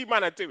what you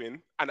man are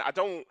doing, and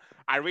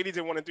I really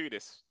didn't want to do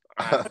this,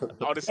 and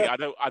honestly,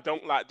 I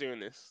don't like doing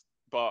this,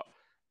 but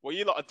what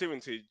you lot are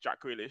doing to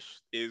Jack Grealish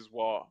is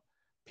what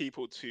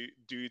people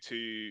do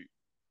to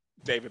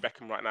David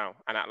Beckham right now,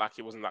 and act like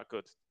he wasn't that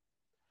good.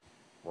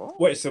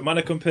 Wait, so man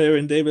are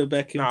comparing David No,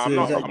 Beckham I'm to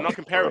not. Jack? I'm not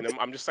comparing them.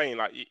 I'm just saying,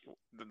 like,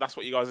 that's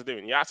what you guys are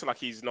doing. You're acting like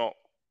he's not.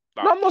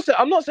 Like, No,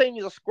 I'm not saying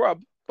he's a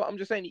scrub, but I'm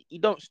just saying he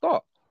don't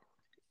start.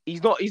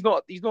 He's not.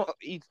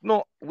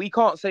 We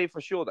can't say for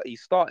sure that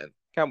he's starting,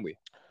 can we?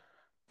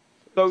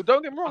 So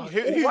don't get me wrong.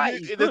 He's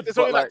good, there's but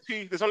only like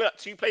there's only like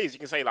two players you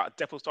can say like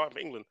Depp will start for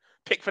England: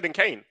 Pickford and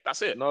Kane.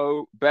 That's it.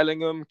 no,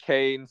 Bellingham,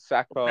 Kane,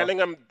 Saka,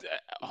 Bellingham,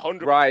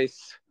 100.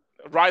 Rice,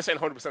 Saying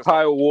 100% starting.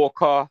 Kyle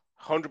Walker,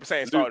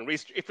 100% starting.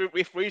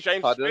 If Reece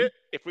James Pardon?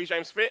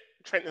 fit,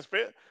 Trent is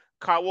fit,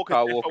 Kyle Walker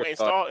ain't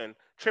starting. You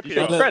said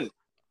Trippier. Trent.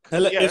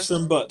 Hella Yeah. ifs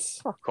and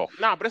buts. Fuck off.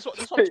 Nah, but that's what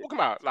I'm talking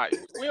about. Like,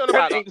 we on Trent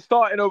about ain't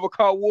starting over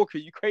Kyle Walker.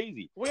 You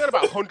crazy? we on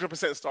about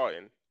 100%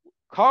 starting.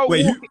 Kyle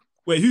Walker.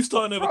 Who's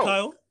starting over Bro.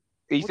 Kyle?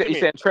 He What do you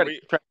said mean? Trent.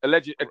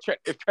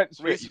 If Trent's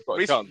fit, Reece he's got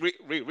a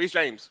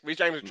chance.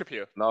 James and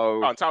Trippier.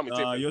 No. Oh, tell me,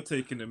 Nah, you're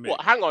taking the mic.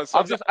 what? Hang on. So,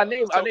 I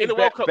named in the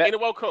World Cup, Bet. in the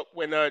World Cup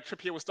when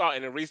Trippier was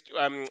starting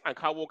and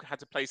Kyle Walker had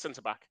to play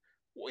centre back.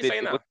 What are you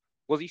saying now?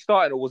 Was he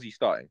starting or was he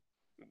starting?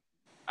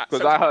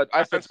 Because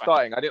I said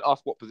starting. I didn't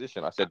ask what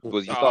position. I said,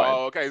 was he starting?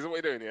 Oh, okay. Is that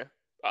what you're doing? Yeah.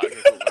 Oh,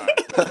 okay,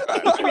 cool.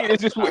 What do you mean?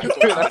 Is this what you're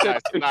doing? I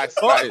said, Nice.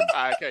 starting.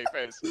 Okay,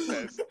 fairs.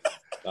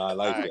 I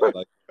like it.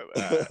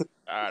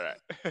 All right.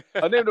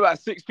 I named about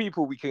 6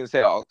 people we can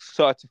say are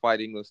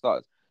certified England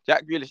starters.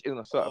 Jack Grealish isn't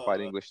a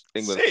certified England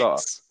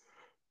starter.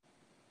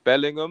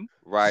 Bellingham,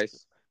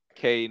 Rice,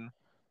 Kane,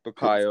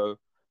 Bukayo,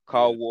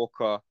 Kyle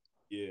Walker,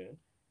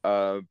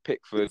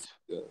 Pickford,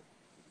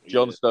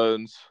 John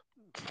Stones.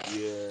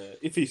 Yeah,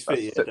 if he's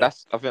fit, I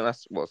think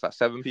that's what's that?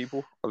 7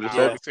 people.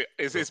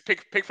 Is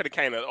Pickford and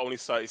Kane are the only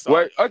 30 stars?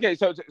 Well, okay,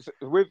 so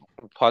with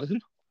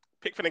pardon.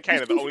 Pickford and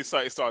Kane are the only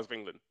 30 stars of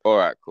England. All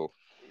right, cool.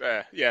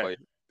 Yeah.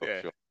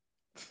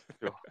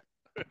 Sure.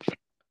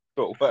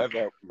 But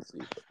whatever.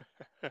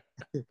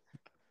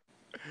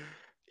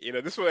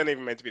 This wasn't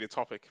even meant to be the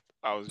topic.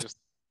 I was just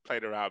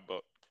playing around,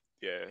 but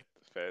yeah,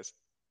 fairs.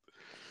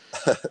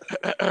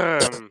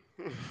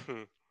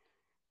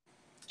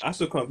 I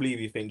still can't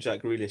believe you think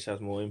Jack Grealish has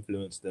more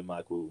influence than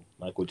Michael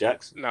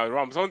Jackson. No,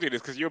 Ron, I was only doing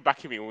this because you were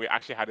backing me when we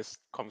actually had this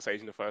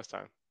conversation the first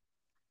time.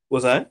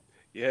 Was I?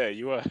 Yeah,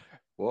 you were.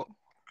 What?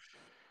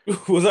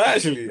 Was I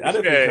actually? I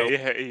don't think.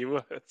 Yeah, you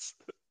was.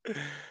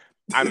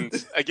 And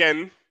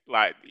again,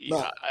 like,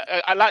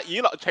 I like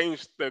you. Lot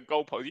changed the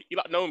goalpost. You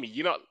lot know me.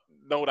 You lot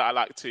know that I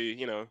like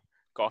to,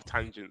 go off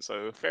tangent.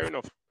 So fair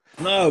enough.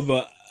 No,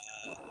 but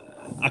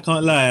I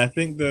can't lie. I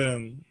think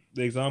the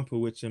example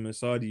which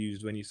Masadi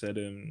used when he said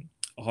a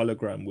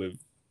hologram with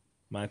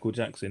Michael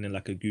Jackson in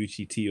like a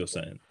Gucci tee or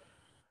something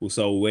will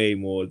sell way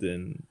more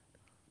than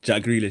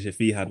Jack Grealish if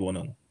he had one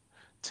on.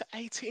 To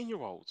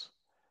 18-year-olds.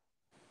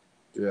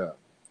 Yeah,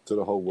 to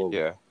the whole world.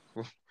 Yeah.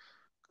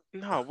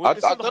 No, well,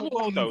 it's not the whole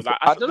world though. Like,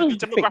 I don't know who you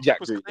the think Jack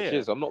was Grealish clear.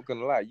 is. I'm not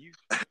gonna lie.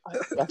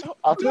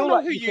 I feel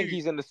like you think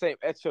he's in the same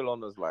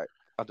echelon as like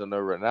I don't know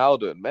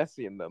Ronaldo and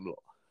Messi and them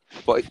lot.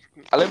 But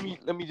let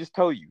me just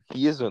tell you,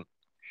 he isn't.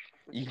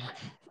 He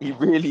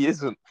really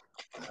isn't.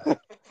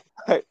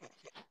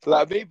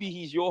 like maybe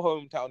he's your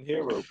hometown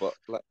hero, but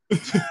like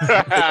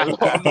a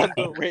lot of men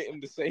don't rate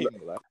him the same.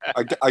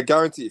 Like. I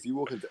guarantee if you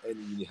walk into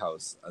any uni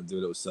house and do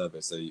a little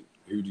survey, say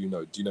who do you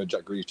know? Do you know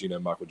Jack Grealish? Do you know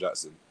Michael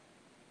Jackson?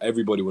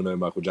 Everybody will know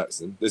Michael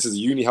Jackson. This is a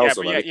uni house.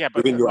 But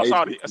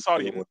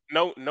Asadi,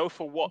 no,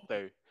 for what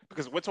though?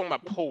 Because we're talking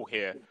about Paul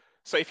here.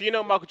 So if you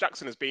know Michael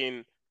Jackson as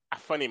being a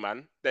funny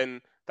man,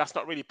 then that's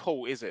not really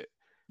Paul, is it?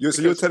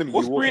 So you're telling me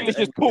you walk into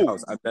any uni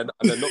house and they're not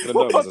going to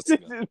know him as a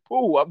singer? This is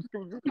Paul.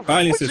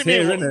 Finally, it's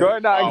here, isn't it?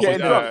 Going out and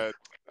getting drunk.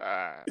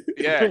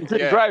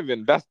 Drink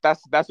driving. That's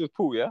with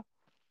Paul, yeah.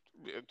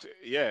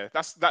 Yeah,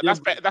 that's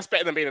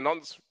better than being a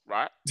nonce,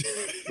 right?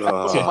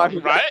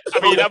 Right? I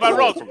mean, am I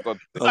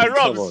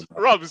wrong?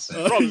 Robs.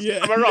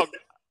 Yeah. Am I wrong?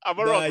 Am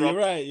I wrong, Rob? You're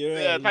right.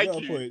 Yeah, thank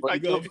you.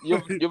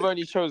 You've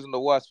only chosen the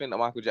worst thing that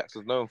Michael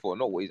Jackson's known for,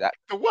 not what he's at.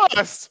 The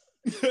worst.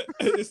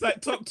 It's like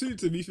top 2,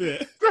 to be fair.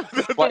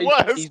 the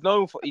worst. He's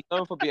known for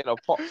being a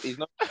pop. He's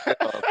known for being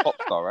a pop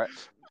star, right?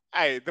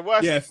 Hey, the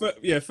worst.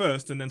 Yeah,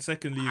 first, and then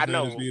secondly, he's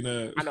known as being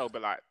a. I know,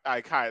 but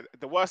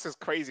the worst is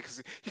crazy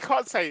because he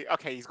can't say,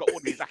 okay, he's got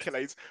all these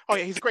accolades. Oh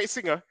yeah, he's a great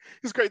singer,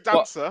 he's a great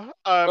dancer, he's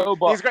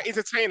a great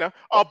entertainer.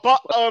 On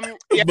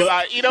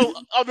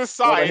the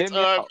side,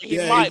 he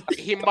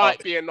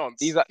might be a nonce.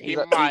 He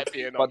might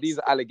be a nonce. But these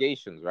are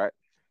allegations, right?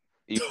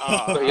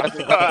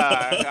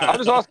 I'm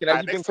just asking.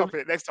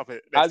 Next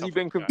topic. Has he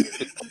been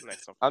convicted?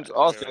 I'm just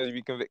asking. Has he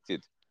been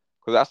convicted?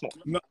 Because that's not.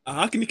 No,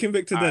 how can you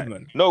convict a dead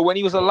man? No, when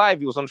he was alive,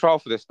 he was on trial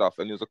for this stuff,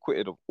 and he was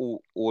acquitted of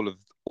all of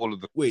all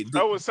of the Wait,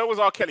 So was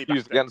R. Kelly back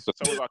used then. against them.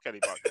 So was R. Kelly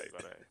back then.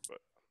 But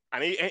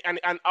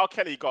and R.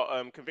 Kelly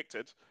got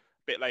convicted a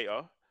bit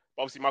later.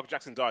 But obviously Michael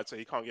Jackson died, so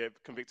he can't get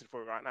convicted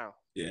for it right now.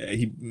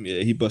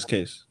 he bust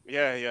case.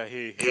 Yeah,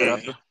 he.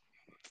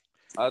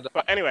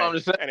 But anyway, I'm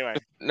just saying,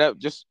 no,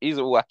 just these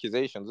are all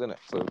accusations, isn't it?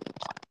 So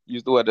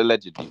use the word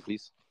allegedly,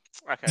 please.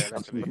 Okay,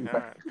 allegedly. All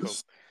right, cool.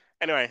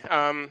 Anyway,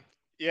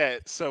 yeah.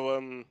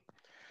 So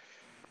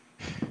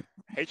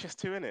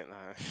HS2 in it.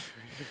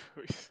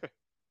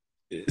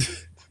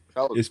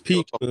 It's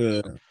peak.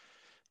 Don't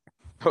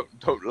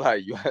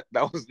lie,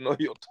 that was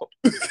not your top.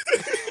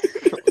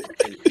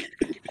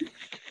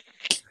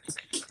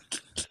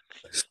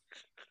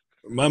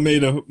 Man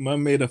made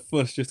a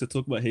fuss just to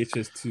talk about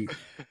HS2.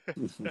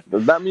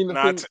 Does that mean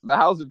the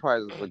housing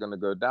prices are going to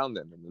go down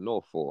then in the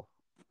north, or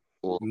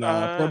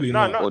probably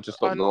not, or just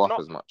not go up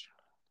as much?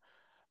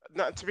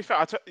 No, to be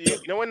fair, you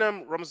know when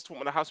Ron was talking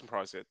about the housing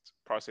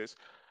prices,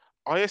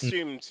 I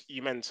assumed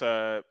you meant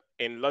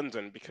in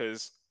London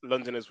because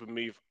Londoners would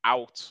move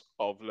out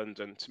of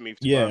London to move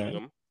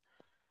to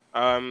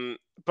Birmingham.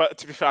 But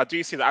to be fair, I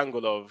do see the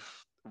angle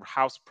of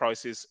house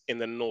prices in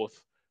the north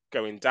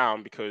going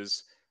down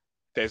because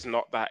there's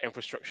not that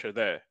infrastructure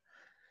there.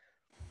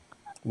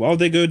 Why would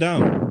they go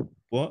down?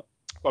 What?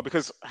 Well,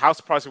 because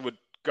house prices would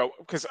go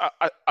because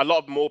a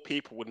lot more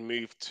people would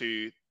move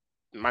to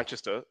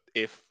Manchester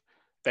if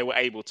they were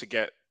able to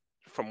get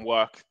from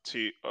work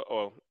to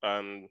or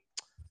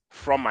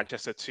from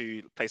Manchester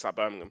to a place like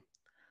Birmingham.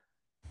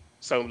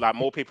 So like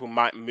more people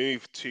might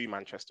move to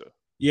Manchester.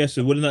 Yeah,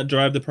 so wouldn't that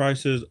drive the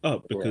prices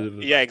up because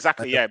of Yeah,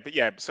 exactly. Yeah,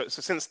 but so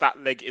since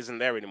that leg isn't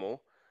there anymore,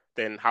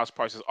 then house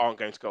prices aren't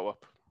going to go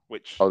up.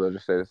 Which they'll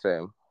just stay the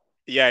same.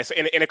 Yeah, so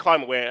in a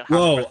climate where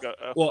house prices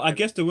go up, I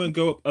guess they won't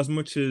go up as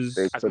much as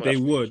they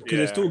would because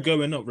they're still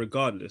going up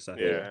regardless. I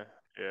think.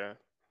 Yeah.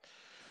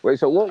 Wait,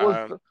 so what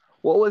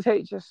was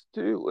HS2?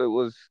 It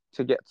was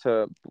to get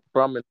to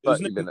Brum in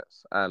 30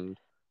 minutes and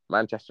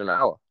Manchester in an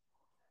hour.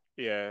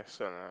 Yeah,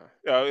 so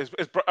it's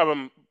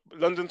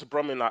London to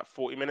Brum in like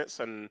 40 minutes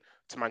and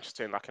to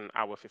Manchester in like an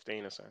hour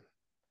 15 or so.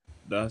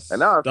 That's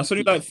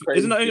only like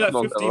isn't that only like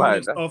 15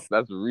 minutes off?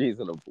 That's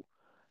reasonable.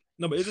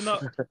 No, but isn't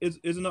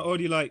that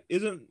already like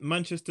isn't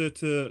Manchester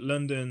to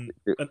London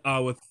an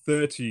hour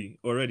 30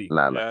 already?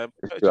 Nah,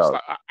 just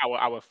like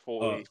hour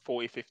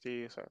 40,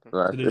 50 or something.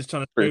 So they're just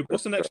trying to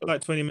what's the next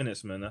like 20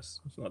 minutes, man?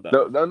 That's not that.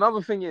 The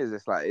another thing is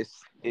it's like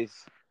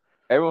it's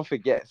everyone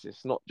forgets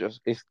it's not just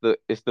it's the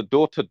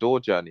door-to-door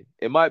journey.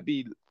 It might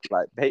be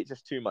like the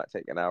HS2 might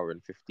take an hour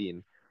and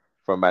 15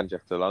 from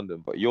Manchester to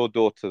London, but your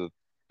door to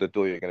the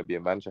door you're going to be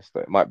in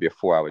Manchester, it might be a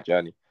 4-hour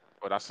journey.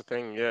 Well, that's the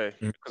thing, yeah.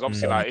 Because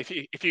obviously, like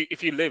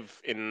if you live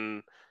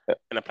in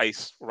a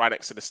place right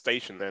next to the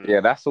station, then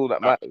that's all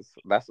that matters.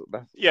 That's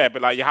but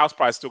like your house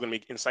price is still gonna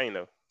be insane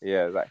though.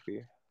 Yeah,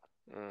 exactly.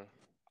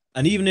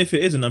 And even if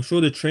it isn't, I'm sure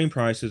the train ticket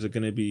price is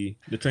going to be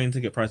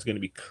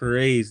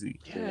crazy.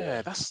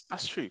 Yeah,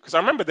 that's true. Because I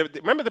remember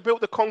they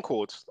built the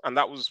Concorde, and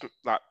that was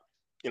like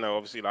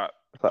obviously like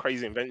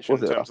crazy invention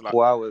in terms of like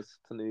 4 hours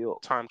to New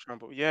York time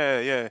travel.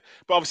 Yeah.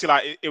 But obviously,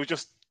 like it was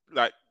just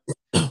like.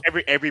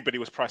 Everybody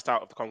was priced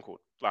out of the Concorde,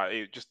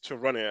 like just to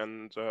run it,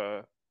 and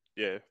but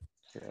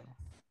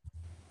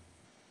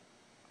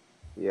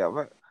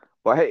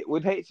hey,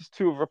 would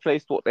HS2 have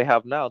replaced what they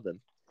have now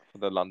then for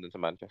the London to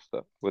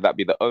Manchester? Would that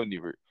be the only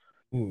route?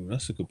 Oh,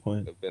 that's a good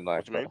point. Been like,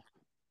 what do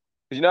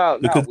you mean? Now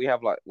we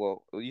have like it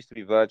used to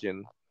be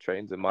Virgin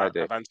trains in my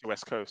day. Advanced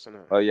West Coast, isn't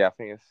it? Oh yeah, I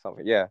think it's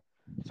something. Yeah.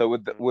 So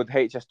would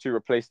HS2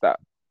 replace that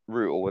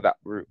route, or would that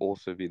route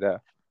also be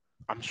there?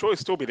 I'm sure it'll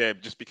still be there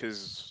just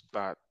because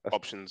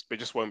options, but it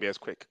just won't be as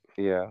quick.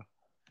 Yeah.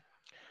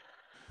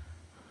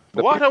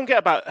 But what I don't get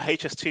about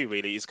HS2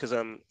 really is because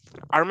I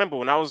remember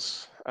when I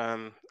was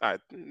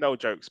no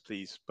jokes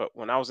please, but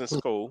when I was in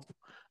school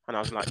and I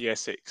was in like year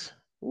 6.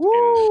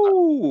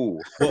 Woo!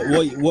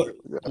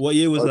 What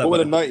year was that? What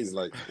were the 90s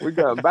like? We're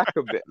going back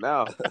a bit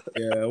now.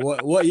 Yeah.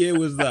 What year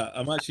was that?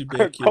 I'm actually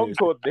being curious.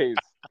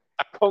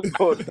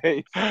 Concorde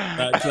days.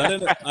 I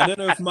don't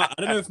know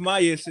if my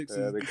year 6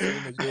 is the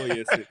same as your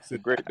year 6. The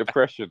Great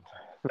Depression.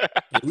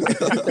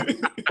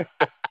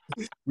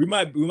 we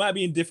might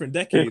be in different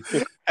decades.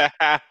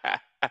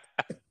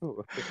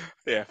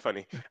 Yeah,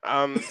 funny.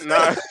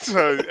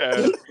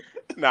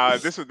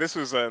 This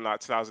was like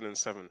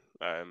 2007.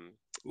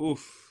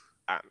 Oof.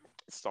 And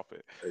stop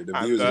it. Hey,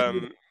 I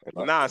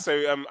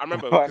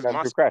remember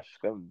because crash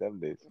them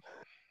days.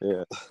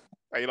 Yeah.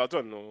 Are you not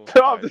done? Or,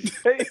 no, I'm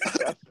just saying.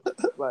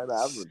 Like that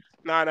happened.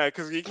 No,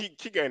 because you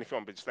keep going if you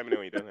want, but just let me know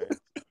when you're done.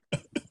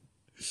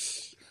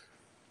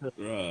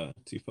 Right,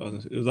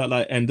 2000. It was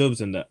like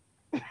N-Dubs and that.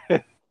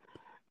 That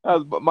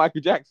was Michael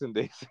Jackson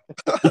days.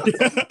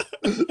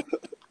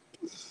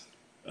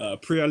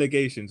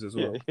 Pre-allegations as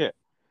well. Yeah.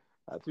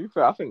 To be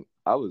fair, I think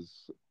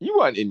you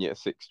weren't in year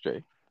 6,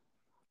 Jay.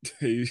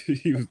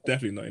 He was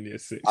definitely not in year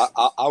 6.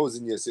 I was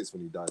in year 6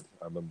 when he died.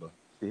 I remember.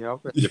 Yeah,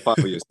 Year 5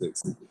 or year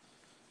 6.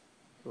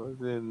 I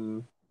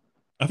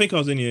think I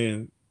was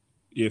in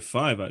year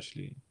 5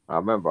 actually. I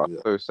remember. I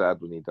was so sad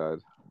when he died.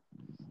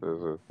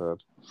 So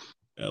sad.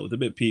 it was a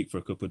bit peak for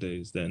a couple of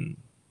days. Then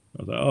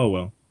I was like, oh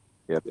well.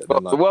 Yeah, Yeah, but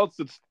then, the like, world.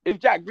 If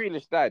Jack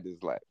Grealish died,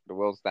 is like the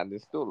world standing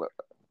still. Like,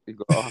 you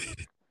got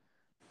ask,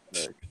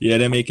 like, Yeah,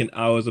 they're making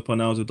hours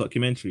upon hours of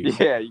documentaries.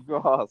 yeah, you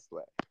got ask,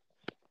 like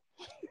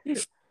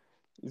he's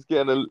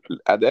getting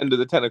at the end of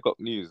the 10 o'clock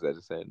news. They're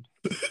just saying,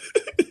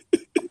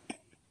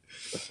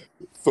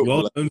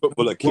 footballer, Well,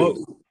 footballer well,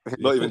 killed. yeah,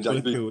 Not even footballer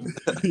Jack B. killed.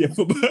 Yeah,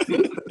 football.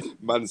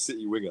 Man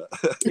City winger.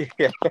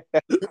 yeah.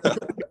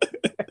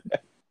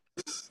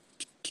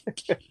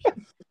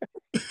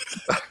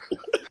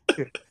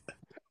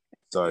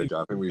 Sorry, Jack.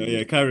 I think we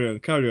Yeah, carry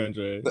on,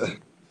 Dre.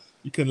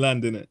 You can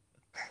land in it.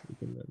 You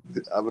can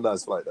land. have a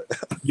nice flight.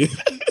 Yeah.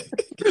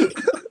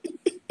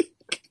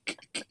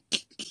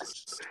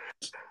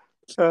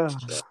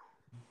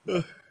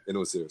 In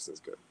all seriousness,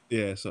 go.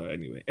 Yeah. Sorry.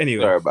 Anyway.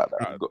 Sorry about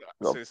that.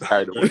 So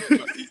Carried away.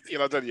 you're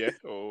not done yet,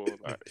 or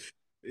like,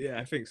 Yeah,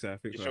 I think so.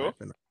 you sure?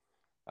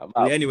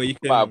 Anyway, you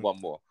might have can.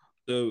 one more.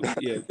 So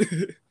yeah.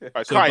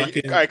 So Kai, back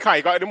in- Kai,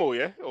 you got them all,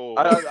 yeah? Or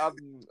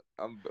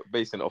I'm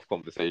basing it off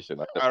conversation.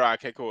 all right,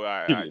 okay, cool. All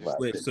right, all right,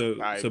 Wait, so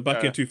Alright,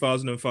 back in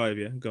 2005,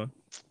 yeah, go on.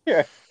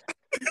 Yeah.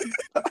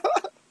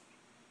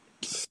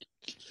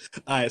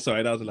 All right,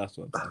 sorry, that was the last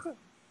one. all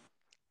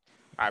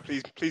right,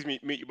 please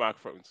mute your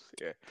microphones.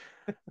 Yeah.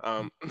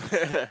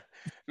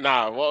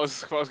 Nah, what I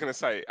was gonna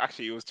say.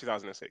 Actually, it was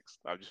 2006.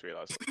 I just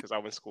realized because I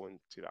went to school in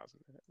 2000.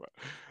 But,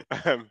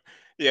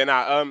 yeah,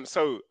 nah.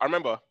 So I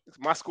remember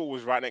my school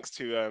was right next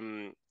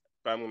to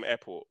Birmingham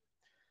Airport,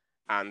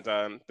 and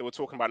they were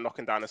talking about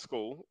knocking down a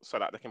school so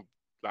that they can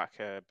like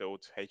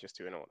build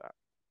HS2 and all that.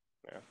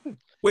 Yeah.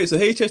 Wait, so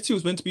HS2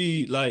 was meant to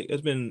be like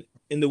has been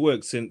in the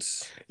works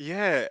since.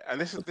 Yeah, and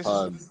this is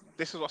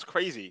what's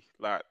crazy.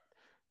 Like,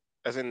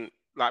 as in,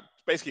 like,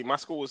 basically, my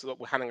school was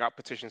we're handing out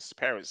petitions to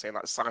parents saying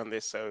like sign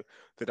this so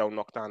they don't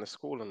knock down the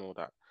school and all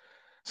that.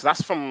 So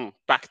that's from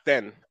back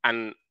then,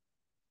 and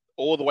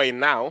all the way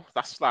now.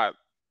 That's like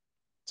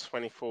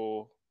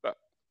 24.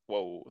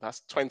 Whoa,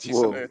 that's 20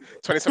 something,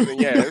 20 something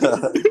years.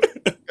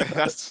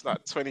 That's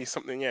like 20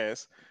 something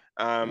years.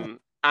 And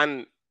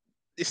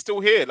it's still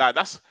here. Like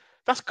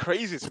that's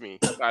crazy to me.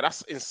 Like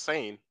that's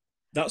insane.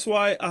 That's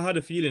why I had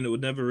a feeling it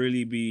would never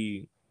really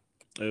be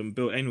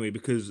built anyway,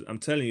 because I'm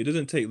telling you, it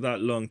doesn't take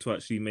that long to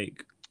actually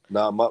make.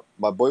 Nah,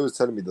 my boy was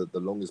telling me that the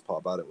longest part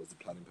about it was the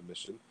planning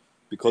permission,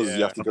 because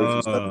you have to go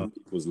through certain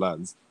people's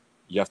lands.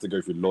 You have to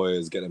go through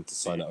lawyers, get them to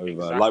sign it over.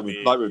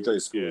 Exactly. Like with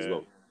Jay's school as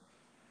well.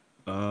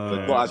 So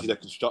it's not actually the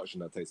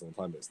construction that takes some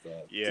time. It's the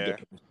to get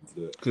permission to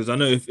do it. Because I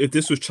know if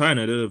this was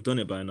China, they'd have done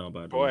it by now.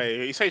 By the way.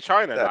 Boy, you say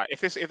China. Like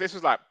if this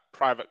was like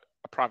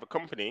a private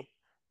company,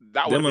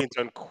 that would have been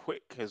done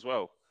quick as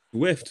well.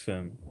 Swift,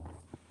 fam.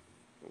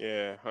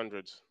 Yeah,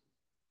 hundreds.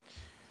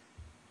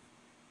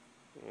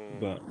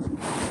 But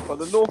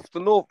the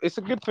north, it's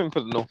a good thing for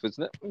the north,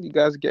 isn't it? You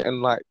guys are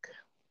getting like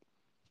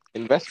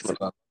investment.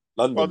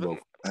 London,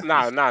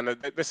 no.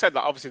 They said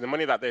that obviously the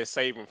money that they're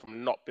saving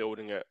from not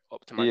building it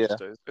up to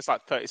Manchester, it's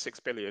like 36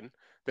 billion.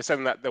 They're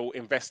saying that they'll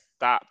invest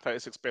that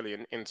 36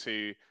 billion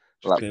into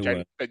just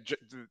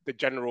the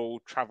general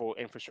travel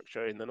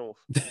infrastructure in the north.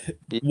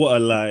 What a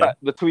lie! Like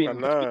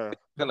between isn't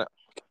it?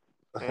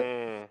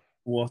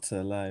 What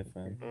a lie,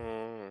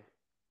 fam.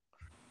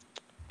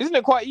 Isn't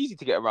it quite easy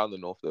to get around the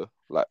north though?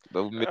 Like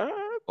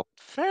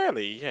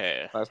fairly,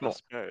 yeah. That's not. I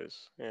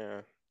suppose,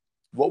 yeah.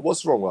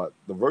 What's wrong, like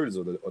the roads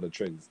or the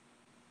trains?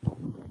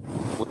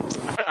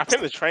 I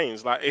think the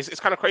trains, like, it's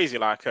kind of crazy.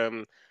 Like, I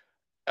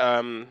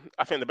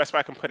think the best way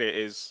I can put it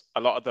is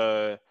a lot of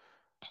the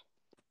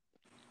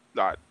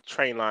like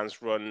train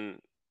lines run,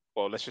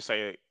 well, let's just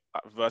say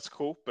like,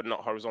 vertical but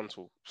not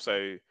horizontal.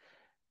 So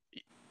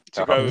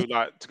to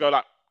go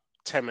like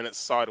 10 minutes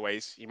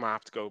sideways, you might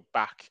have to go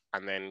back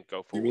and then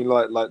go forward. You mean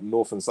like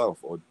north and south,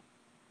 or?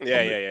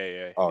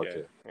 Yeah. Oh,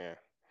 okay.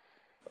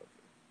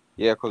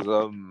 Yeah, because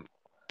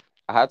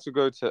I had to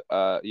go to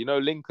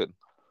Lincoln.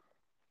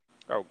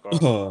 Oh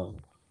god. Oh.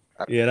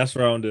 Yeah, that's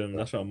around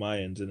my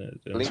end, isn't it?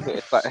 Lincoln,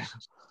 it's like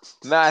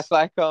it's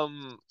like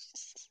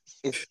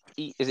is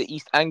it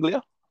East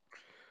Anglia?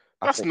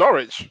 That's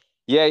Norwich.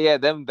 Yeah,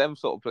 them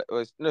sort of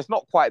place. No, it's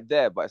not quite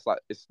there, but it's like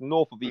it's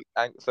north of East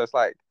Anglia, so it's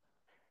like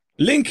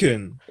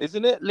Lincoln,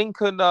 isn't it?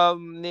 Lincoln,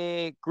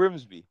 near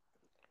Grimsby.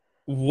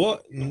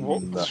 What?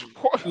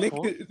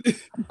 Lincoln?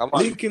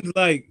 Lincoln's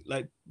like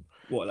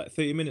what? Like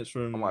 30 minutes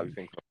from. I might be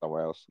thinking of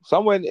somewhere else.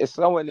 Somewhere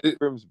near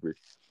Grimsby.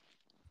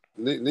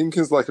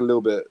 Lincoln's like a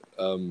little bit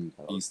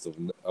east of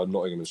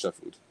Nottingham and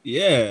Sheffield.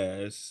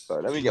 Yes. So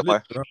let me get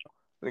my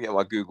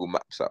Google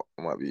Maps out.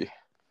 It might be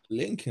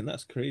Lincoln.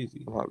 That's crazy.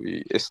 It might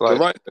be. It's like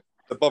right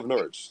above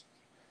Norwich.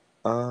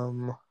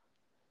 But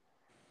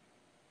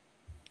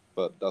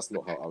that's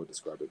not how I would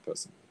describe it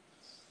personally.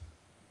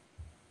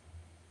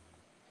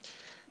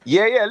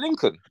 Yeah,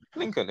 Lincoln.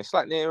 It's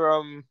like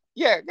near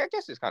yeah, I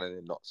guess it's kind of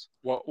near Notts.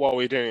 What were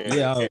we doing?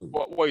 Yeah.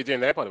 What are you doing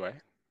there, by the way?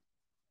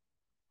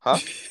 Huh?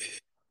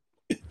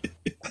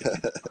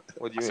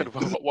 What do you mean? Said,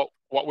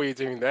 what were you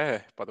doing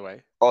there, by the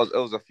way? Oh, it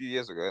was a few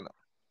years ago, innit?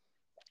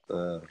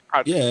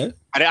 Yeah.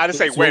 I didn't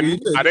say That's what we when.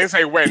 did. I didn't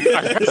say when.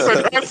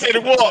 I said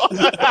what?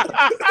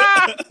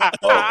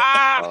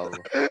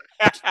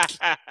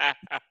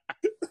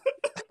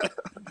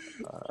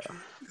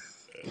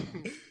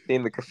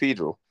 In the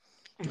cathedral.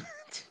 I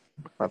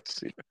had to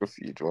see the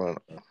cathedral.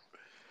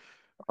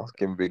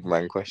 Asking big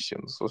man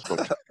questions. What's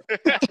wrong?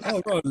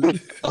 Oh, bro.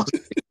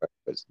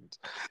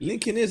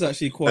 Lincoln is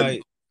actually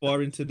quite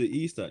far into the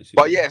east, actually.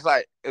 But yeah, it's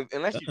like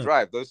unless you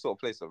drive, those sort of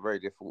places are very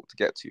difficult to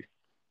get to.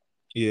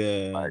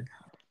 Yeah. Like,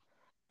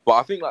 but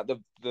I think like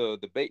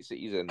the bait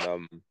cities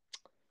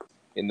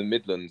in the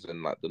Midlands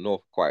and like the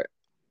North are quite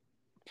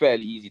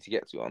fairly easy to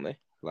get to, aren't they?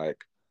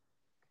 Like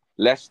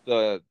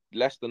Leicester,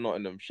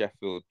 Nottingham,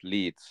 Sheffield,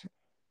 Leeds.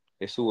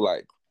 It's all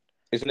like,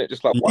 isn't it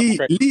just like one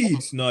train?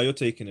 Leeds? No, you're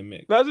taking a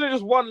mix. No, isn't it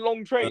just one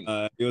long train?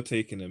 You're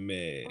taking a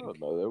mix. I don't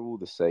know. They're all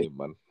the same,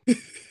 man.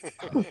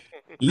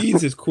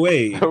 Leeds is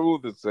Quay. They're all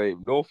the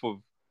same. North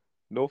of.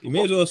 You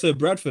may as well say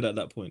Bradford at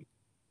that point.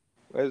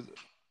 Where's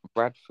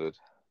Bradford?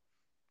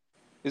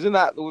 Isn't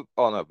that the?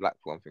 Oh no,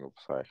 Blackpool. I'm thinking.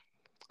 Sorry.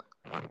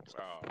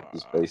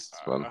 It's based,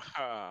 man.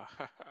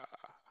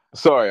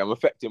 Sorry, I'm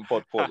affecting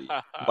pod quality.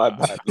 My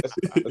bad. Let's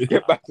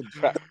get back on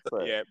track.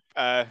 Sorry.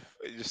 Yeah.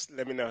 Just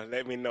let me know.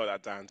 Let me know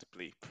that down to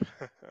bleep.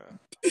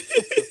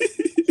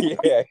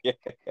 Yeah. Yeah.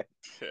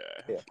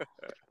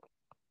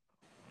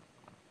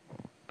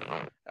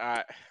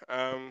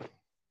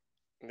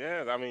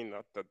 I mean,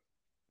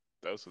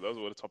 those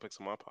were the topics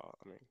on my part.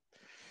 I mean,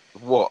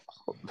 What?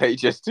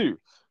 HS2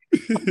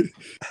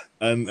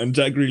 and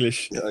Jack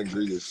Grealish. Yeah, and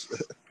Grealish.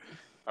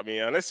 I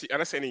mean,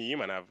 unless any of you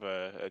man have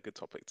a good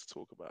topic to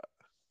talk about.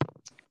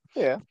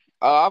 Yeah.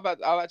 I've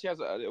actually had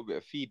a little bit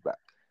of feedback.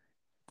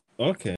 Okay.